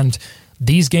 and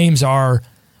these games are,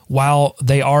 while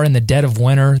they are in the dead of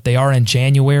winter, they are in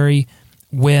January,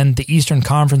 when the Eastern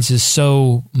Conference is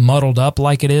so muddled up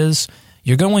like it is,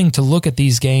 you're going to look at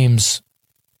these games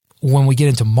when we get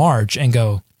into March and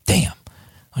go, damn,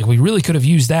 we really could have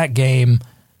used that game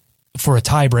for a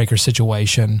tiebreaker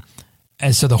situation.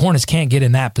 And so the Hornets can't get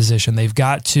in that position. They've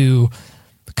got to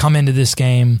come into this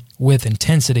game with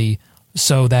intensity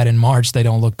so that in March they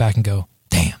don't look back and go,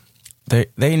 damn.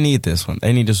 They need this one.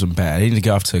 They need this one bad. They need to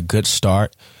get off to a good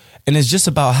start. And it's just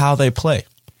about how they play.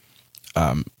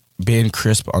 Being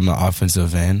crisp on the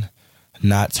offensive end,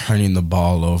 not turning the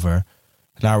ball over,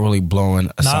 not really blowing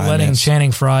assignments. Not letting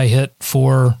Channing Frye hit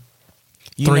 4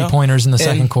 3-pointers in the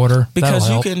second quarter. Because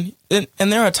you can,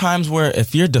 and there are times where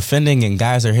if you're defending and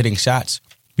guys are hitting shots,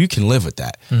 you can live with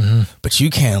that. Mm-hmm. But you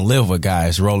can't live with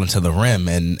guys rolling to the rim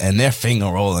and their finger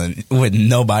rolling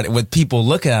with people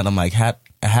looking at them like,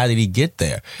 how did he get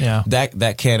there? Yeah.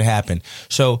 That can't happen.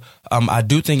 So I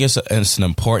do think it's an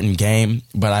important game,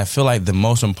 but I feel like the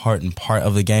most important part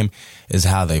of the game is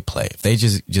how they play. If they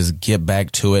just get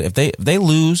back to it, if they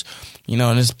lose,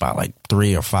 and it's about like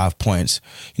 3 or 5 points,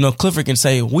 Clifford can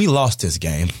say, we lost this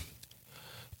game.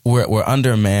 We're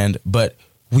undermanned, but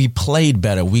we played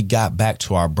better. We got back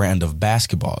to our brand of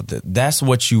basketball. That's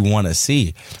what you want to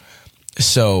see.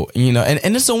 So,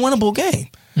 and it's a winnable game.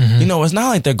 Mm-hmm. It's not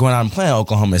like they're going out and playing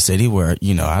Oklahoma City where,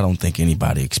 I don't think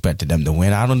anybody expected them to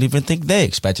win. I don't even think they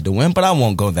expected to win, but I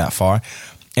won't go that far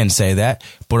and say that.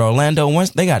 But Orlando,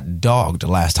 once they got dogged the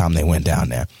last time they went down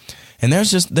there. And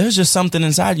there's just something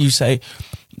inside you say,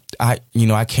 I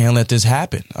can't let this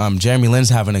happen. Jeremy Lin's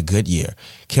having a good year.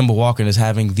 Kemba Walker is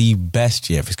having the best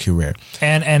year of his career.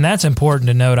 And that's important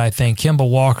to note, I think. Kemba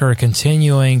Walker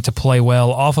continuing to play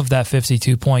well off of that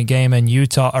 52-point game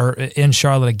in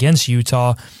Charlotte against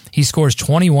Utah. He scores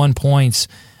 21 points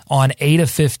on 8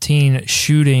 of 15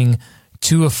 shooting,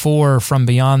 2 of 4 from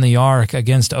beyond the arc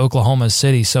against Oklahoma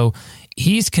City. So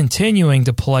he's continuing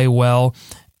to play well,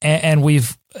 and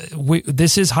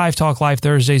this is Hive Talk Live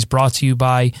Thursdays, brought to you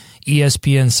by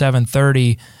ESPN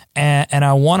 730. And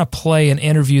I want to play an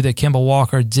interview that Kemba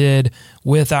Walker did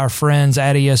with our friends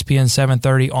at ESPN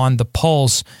 730 on The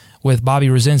Pulse with Bobby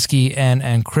Rosinski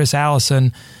and Chris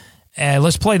Allison.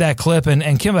 Let's play that clip. And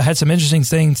Kemba had some interesting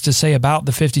things to say about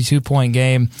the 52-point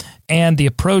game and the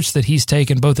approach that he's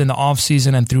taken both in the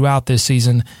offseason and throughout this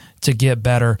season to get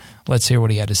better. Let's hear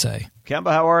what he had to say.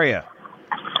 Kemba, how are you?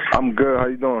 I'm good. How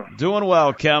you doing? Doing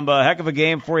well, Kemba. Heck of a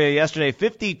game for you yesterday.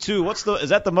 52. Is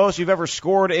that the most you've ever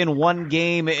scored in one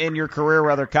game in your career,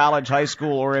 whether college, high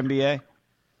school, or NBA?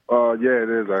 Yeah, it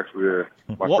is actually. Yeah,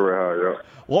 my career high. Yeah.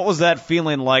 What was that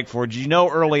feeling like for you? Did you know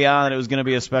early on that it was going to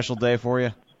be a special day for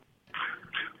you?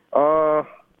 I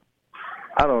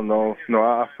don't know. No,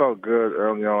 I felt good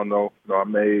early on. Though, I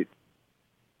made,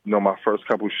 my first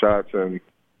couple shots, and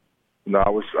I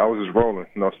was just rolling.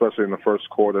 Especially in the first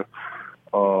quarter.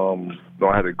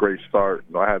 I had a great start.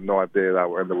 I had no idea that I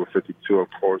would end up with 52, of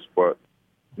course, but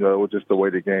it was just the way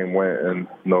the game went and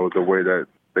the way that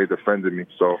they defended me.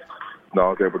 So I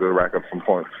was able to rack up some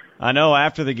points. I know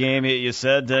after the game you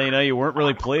said you weren't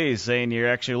really pleased, saying you're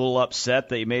actually a little upset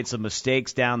that you made some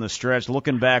mistakes down the stretch.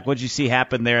 Looking back, what did you see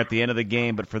happen there at the end of the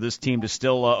game? But for this team to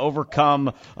still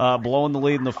overcome blowing the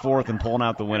lead in the fourth and pulling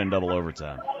out the win in double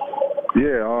overtime.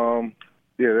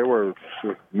 Yeah, there were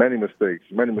many mistakes.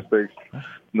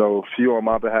 Few on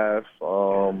my behalf.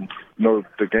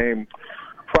 The game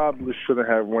probably shouldn't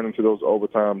have went into those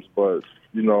overtimes, but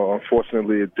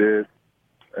unfortunately it did.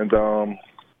 And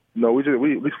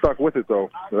we stuck with it though.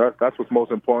 That's what's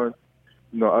most important.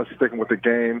 Us sticking with the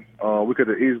game. We could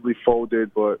have easily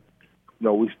folded, but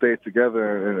we stayed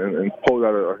together and pulled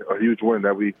out a huge win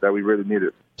that we really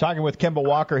needed. Talking with Kemba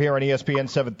Walker here on ESPN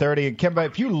 730. And Kemba,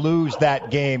 if you lose that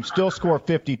game, still score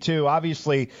 52,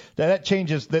 obviously that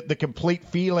changes the complete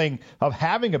feeling of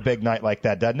having a big night like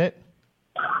that, doesn't it?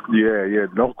 Yeah,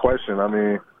 no question. I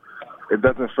mean, it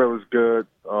doesn't feel as good.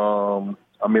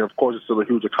 Of course, it's still a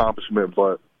huge accomplishment,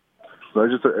 but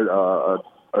it's just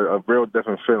a real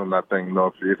different feeling, I think,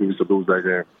 if you to lose that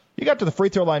game. You got to the free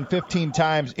throw line 15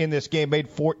 times in this game, made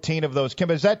 14 of those.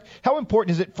 Kemba, how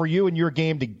important is it for you in your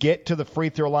game to get to the free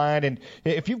throw line? And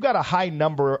if you've got a high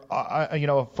number,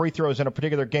 of free throws in a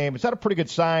particular game, is that a pretty good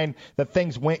sign that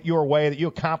things went your way, that you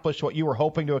accomplished what you were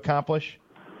hoping to accomplish?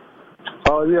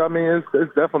 Yeah,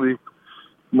 it's definitely,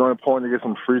 important to get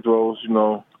some free throws.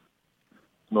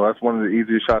 That's one of the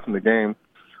easiest shots in the game.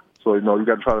 So, you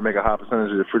got to try to make a high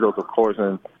percentage of your free throws, of course,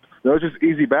 and it's just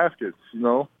easy baskets,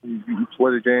 You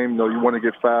play the game, you want to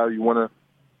get fouled. You want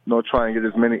to, try and get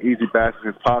as many easy baskets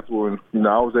as possible. And,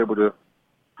 I was able to,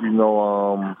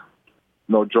 draw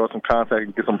some contact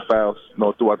and get some fouls,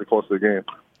 throughout the course of the game.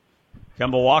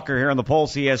 Kemba Walker here on the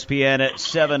Pulse, ESPN at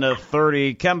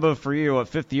 7:30. Kemba, for you, a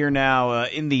fifth year now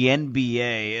in the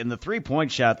NBA, and the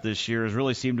three-point shot this year has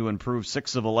really seemed to improve.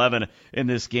 6 of 11 in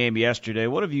this game yesterday.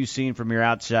 What have you seen from your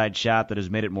outside shot that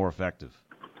has made it more effective?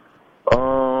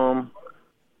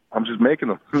 I'm just making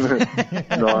them. That's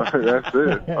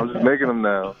it. I'm just making them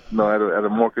now. At a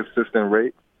more consistent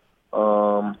rate.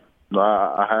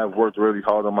 I have worked really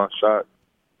hard on my shot,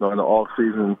 in the off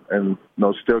season, and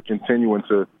still continuing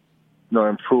to,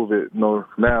 improve it,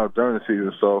 now during the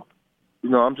season. So,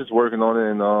 I'm just working on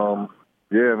it, and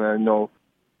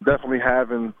definitely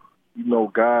having,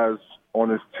 guys on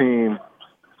this team,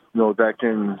 that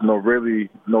can, really,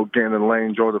 get in the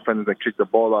lane, draw defenders, and kick the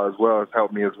ball out as well has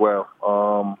helped me as well.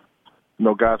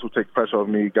 Guys who take pressure off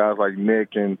me, guys like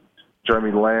Nick and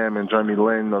Jeremy Lamb and Jeremy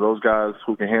Lin, those guys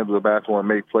who can handle the basketball and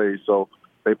make plays. So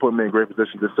they put me in great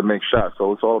position just to make shots.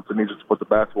 So it's all up to me just to put the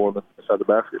basketball inside the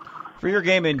basket. For your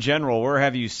game in general, where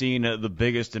have you seen the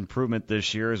biggest improvement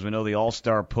this year? As we know, the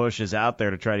All-Star push is out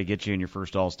there to try to get you in your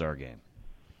first All-Star game.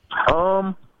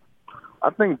 I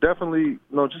think definitely,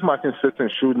 just my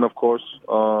consistent shooting, of course,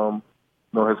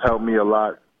 has helped me a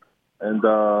lot. And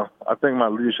I think my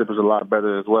leadership is a lot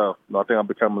better as well. I think I'm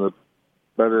becoming a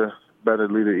better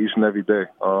leader each and every day.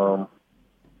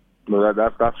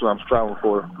 That's what I'm striving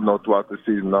for, throughout the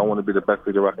season. I want to be the best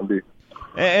leader I can be.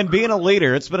 And being a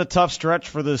leader, it's been a tough stretch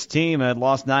for this team. Had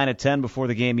lost 9 of 10 before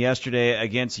the game yesterday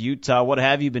against Utah. What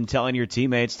have you been telling your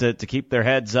teammates to keep their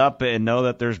heads up and know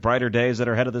that there's brighter days that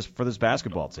are ahead of for this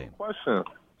basketball team?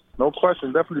 No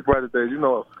question. Definitely brighter days.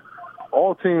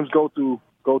 All teams go through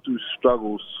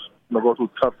struggles, go through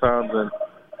tough times, and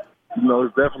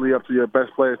it's definitely up to your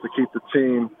best players to keep the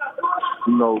team,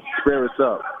 spirits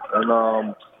up.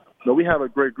 And we have a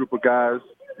great group of guys,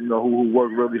 who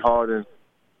work really hard, and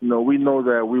we know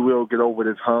that we will get over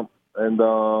this hump, and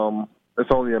it's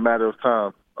only a matter of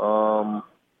time.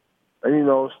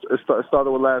 It started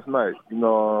with last night.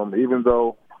 Even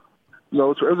though it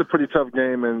was a pretty tough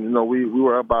game, and we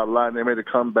were up by a lot, and they made a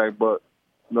comeback, but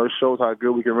it shows how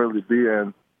good we can really be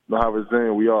and how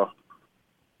resilient we are.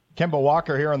 Kemba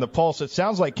Walker here on the Pulse. It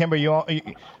sounds like, Kemba,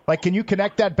 can you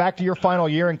connect that back to your final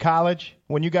year in college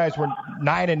when you guys were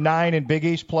 9-9 in Big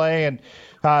East play, and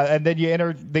then you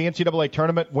enter the NCAA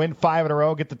tournament, win 5 in a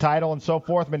row, get the title, and so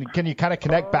forth? I mean, can you kind of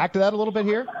connect back to that a little bit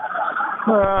here?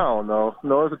 I don't know.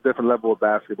 No, it's a different level of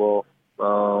basketball.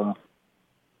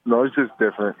 It's just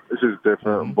different.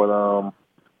 Mm-hmm. But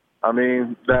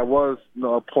that was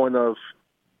a point of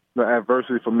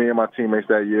adversity for me and my teammates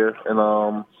that year,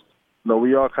 and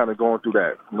we are kind of going through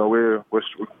that. We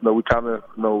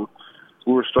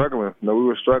were struggling. We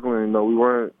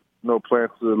weren't playing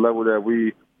to the level that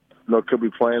we could be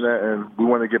playing at, and we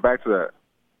want to get back to that.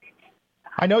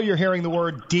 I know you're hearing the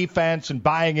word defense and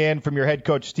buying in from your head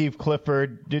coach Steve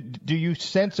Clifford. Do you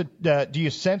sense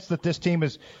that this team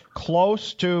is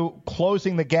close to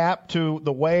closing the gap to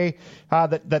the way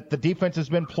that the defense has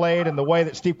been played and the way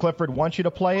that Steve Clifford wants you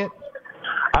to play it?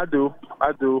 I do.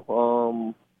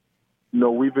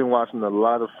 We've been watching a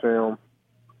lot of film,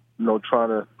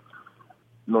 trying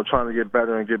to get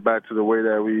better and get back to the way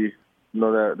that we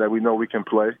know we can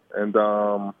play. And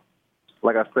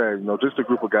like I said, just a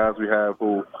group of guys we have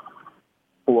who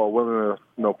are willing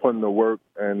to put in the work,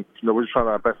 and we're just trying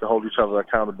our best to hold each other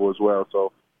accountable as well.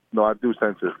 So I do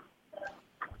sense it.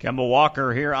 Kemba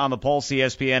Walker here on the Pulse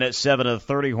ESPN at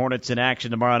 7:30. Hornets in action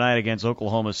tomorrow night against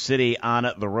Oklahoma City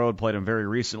on the road. Played them very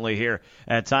recently here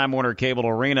at Time Warner Cable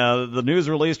Arena. The news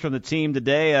released from the team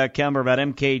today, Kemba, about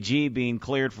MKG being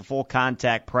cleared for full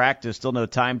contact practice. Still no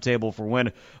timetable for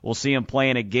when we'll see him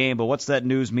playing a game. But what's that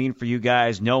news mean for you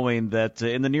guys, knowing that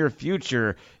in the near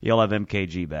future you'll have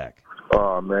MKG back?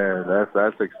 Oh man,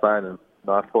 that's exciting.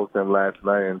 I spoke to him last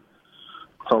night and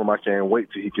told him I can't wait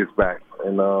till he gets back.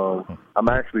 And I'm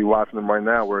actually watching him right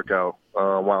now work out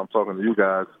while I'm talking to you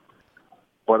guys.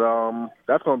 But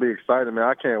that's going to be exciting, man.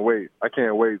 I can't wait.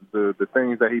 The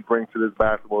things that he brings to this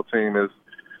basketball team is,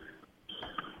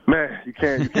 man, you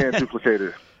can't duplicate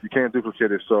it. You can't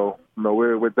duplicate it. So,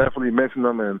 we're definitely missing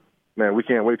him, and, man, we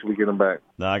can't wait till we get him back.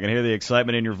 I can hear the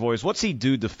excitement in your voice. What's he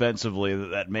do defensively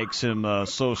that makes him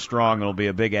so strong and will be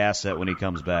a big asset when he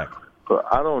comes back?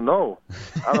 I don't know.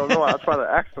 I try to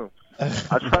ask him.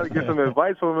 I try to get some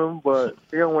advice from him, but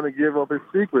he don't want to give up his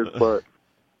secrets. But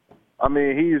I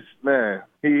mean, he's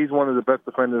one of the best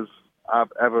defenders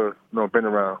I've ever been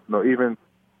around. Even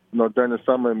during the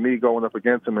summer, me going up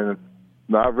against him, and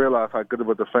I realized how good of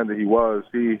a defender he was.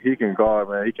 He can guard,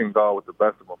 man. He can guard with the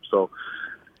best of them. So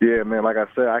yeah, man. Like I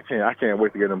said, I can't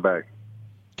wait to get him back.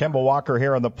 Kemba Walker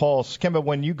here on the Pulse. Kemba,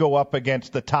 when you go up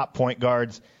against the top point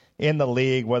guards in the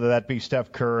league, whether that be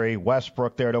Steph Curry,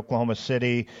 Westbrook there at Oklahoma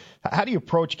City, how do you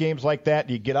approach games like that?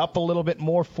 Do you get up a little bit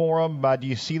more for them? Do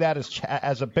you see that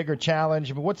as a bigger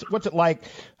challenge? I mean, what's it like,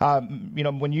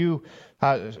 when you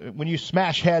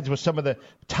smash heads with some of the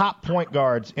top point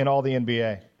guards in all the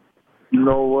NBA? You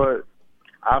know what?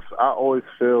 I always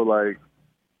feel like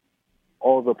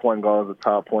all the point guards are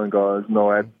top point guards.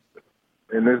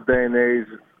 In this day and age,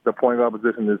 the point guard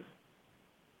position is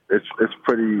it's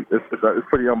pretty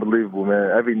unbelievable,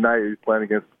 man. Every night he's playing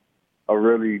against a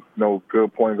really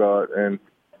good point guard, and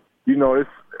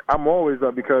I'm always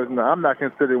up because I'm not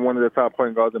considered one of the top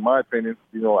point guards in my opinion.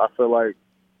 I feel like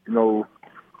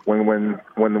when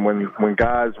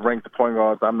guys rank the point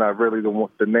guards, I'm not really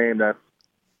the name that's,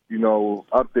 you know,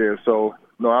 up there. So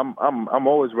no, I'm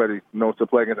always ready, you know, to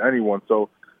play against anyone. So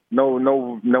no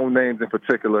names in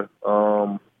particular.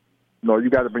 No, you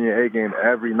got to bring your A game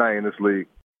every night in this league.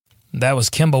 That was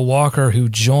Kemba Walker, who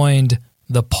joined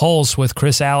the Pulse with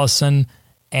Chris Allison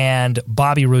and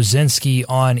Bobby Rosinski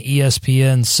on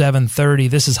ESPN 730.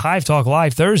 This is Hive Talk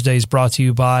Live Thursdays, brought to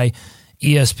you by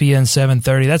ESPN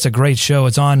 730. That's a great show.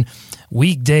 It's on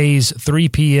weekdays, 3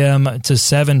 p.m. to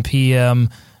 7 p.m.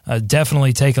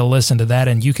 Definitely take a listen to that,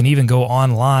 and you can even go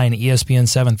online,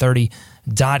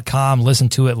 ESPN730.com, listen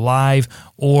to it live,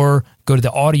 or go to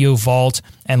the Audio Vault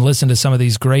and listen to some of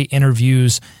these great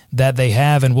interviews that they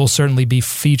have, and we'll certainly be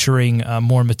featuring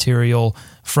more material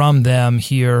from them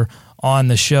here on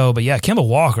the show. But yeah, Kemba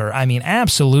Walker, I mean,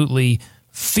 absolutely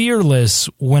fearless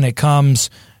when it comes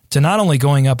to not only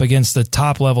going up against the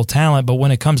top-level talent, but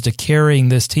when it comes to carrying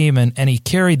this team, and he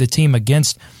carried the team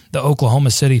against the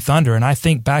Oklahoma City Thunder. And I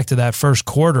think back to that first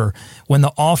quarter when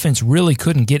the offense really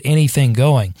couldn't get anything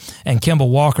going, and Kemba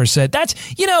Walker said, that's,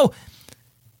 you know,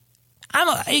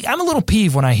 I'm a little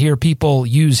peeved when I hear people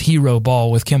use hero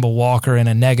ball with Kemba Walker in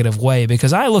a negative way,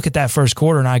 because I look at that first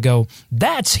quarter and I go,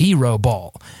 that's hero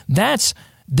ball.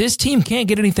 This team can't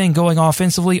get anything going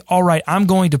offensively. All right, I'm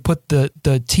going to put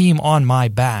the team on my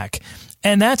back.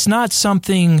 And that's not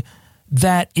something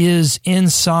that is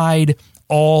inside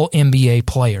all NBA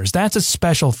players. That's a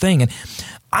special thing. And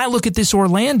I look at this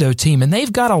Orlando team, and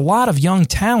they've got a lot of young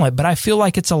talent, but I feel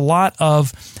like it's a lot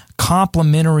of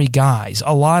complementary guys,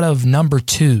 a lot of number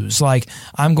twos. Like,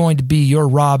 I'm going to be your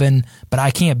Robin, but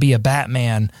I can't be a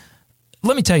Batman.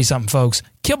 Let me tell you something, folks.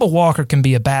 Kemba Walker can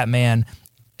be a Batman,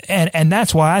 and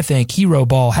that's why I think hero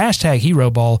ball,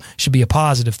 #hero ball, should be a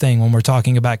positive thing when we're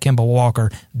talking about Kemba Walker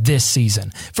this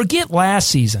season. Forget last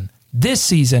season. This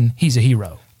season, he's a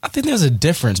hero. I think there's a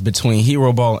difference between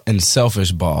hero ball and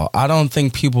selfish ball. I don't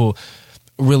think people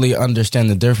really understand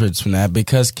the difference from that,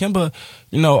 because Kemba,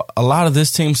 you know, a lot of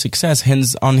this team's success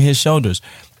hinges on his shoulders.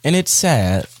 And it's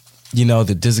sad, you know,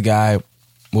 that this guy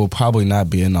will probably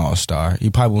not be an all-star. He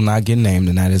probably will not get named,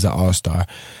 and that is an all-star.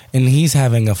 And he's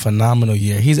having a phenomenal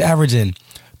year. He's averaging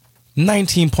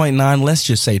 19.9, let's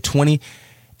just say 20,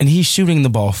 and he's shooting the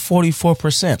ball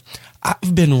 44%.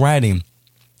 I've been writing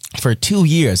for 2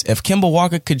 years, if Kemba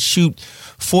Walker could shoot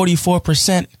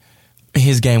 44%,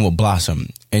 his game will blossom.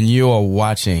 And you are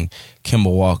watching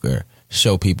Kemba Walker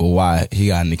show people why he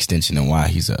got an extension and why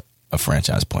he's a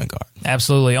franchise point guard.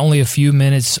 Absolutely. Only a few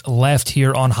minutes left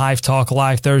here on Hive Talk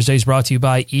Live Thursdays, brought to you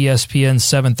by ESPN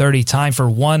 730. Time for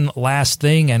one last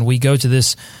thing, and we go to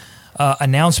this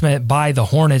announcement by the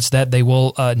Hornets that they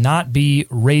will not be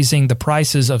raising the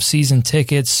prices of season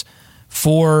tickets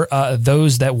for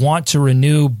those that want to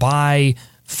renew by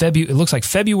it looks like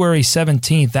February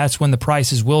 17th. That's when the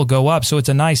prices will go up. So it's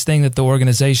a nice thing that the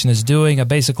organization is doing,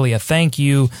 basically a thank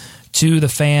you to the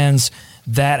fans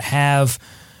that have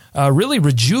really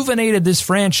rejuvenated this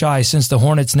franchise since the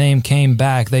Hornets name came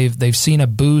back. They've seen a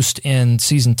boost in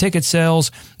season ticket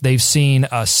sales. They've seen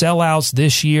sellouts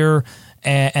this year,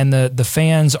 and the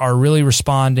fans are really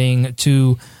responding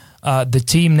to the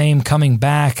team name coming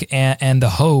back and the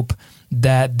hope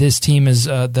that this team is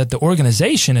that the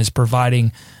organization is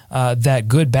providing that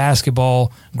good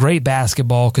basketball, great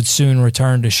basketball could soon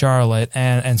return to Charlotte.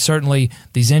 And certainly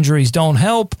these injuries don't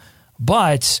help,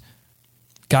 but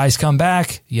guys come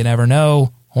back. You never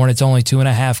know. Hornets only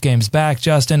 2.5 games back.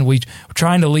 Justin, we're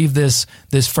trying to leave this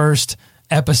first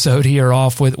episode here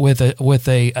off with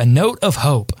a note of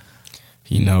hope.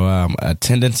 You know,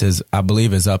 attendance I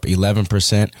believe is up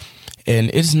 11%.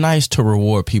 And it's nice to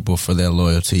reward people for their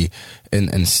loyalty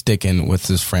and sticking with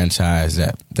this franchise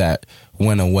that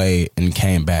went away and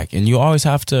came back. And you always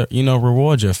have to, you know,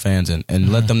 reward your fans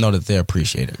and let them know that they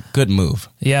appreciate it. Good move.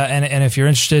 Yeah, and if you're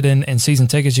interested in season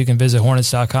tickets, you can visit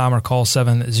Hornets.com or call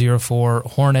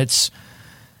 704-HORNETS.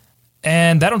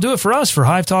 And that'll do it for us for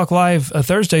Hive Talk Live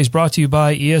Thursdays, brought to you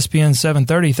by ESPN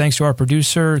 730. Thanks to our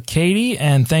producer, Katie,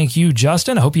 and thank you,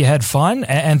 Justin. I hope you had fun.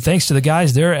 And thanks to the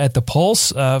guys there at the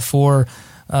Pulse for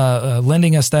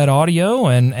lending us that audio,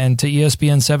 and to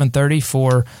ESPN 730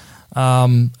 for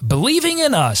believing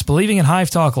in us, believing in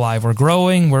Hive Talk Live. We're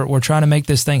growing. We're trying to make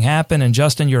this thing happen. And,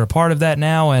 Justin, you're a part of that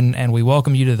now, and we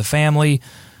welcome you to the family.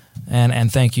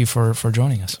 And thank you for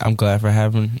joining us. I'm glad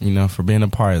for being a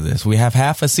part of this. We have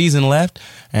half a season left,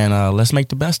 and let's make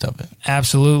the best of it.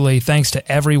 Absolutely. Thanks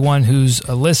to everyone who's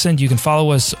listened. You can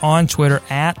follow us on Twitter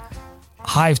at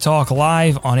Hive Talk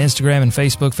Live, on Instagram and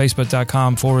Facebook,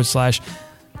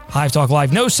 facebook.com/Hive Talk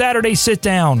Live. No Saturday sit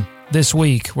down this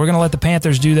week. We're going to let the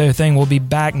Panthers do their thing. We'll be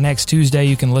back next Tuesday.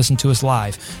 You can listen to us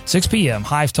live, 6 p.m.,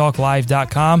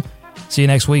 hivetalklive.com. See you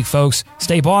next week, folks.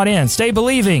 Stay bought in. Stay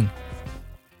believing.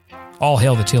 All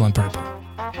hail the teal and purple.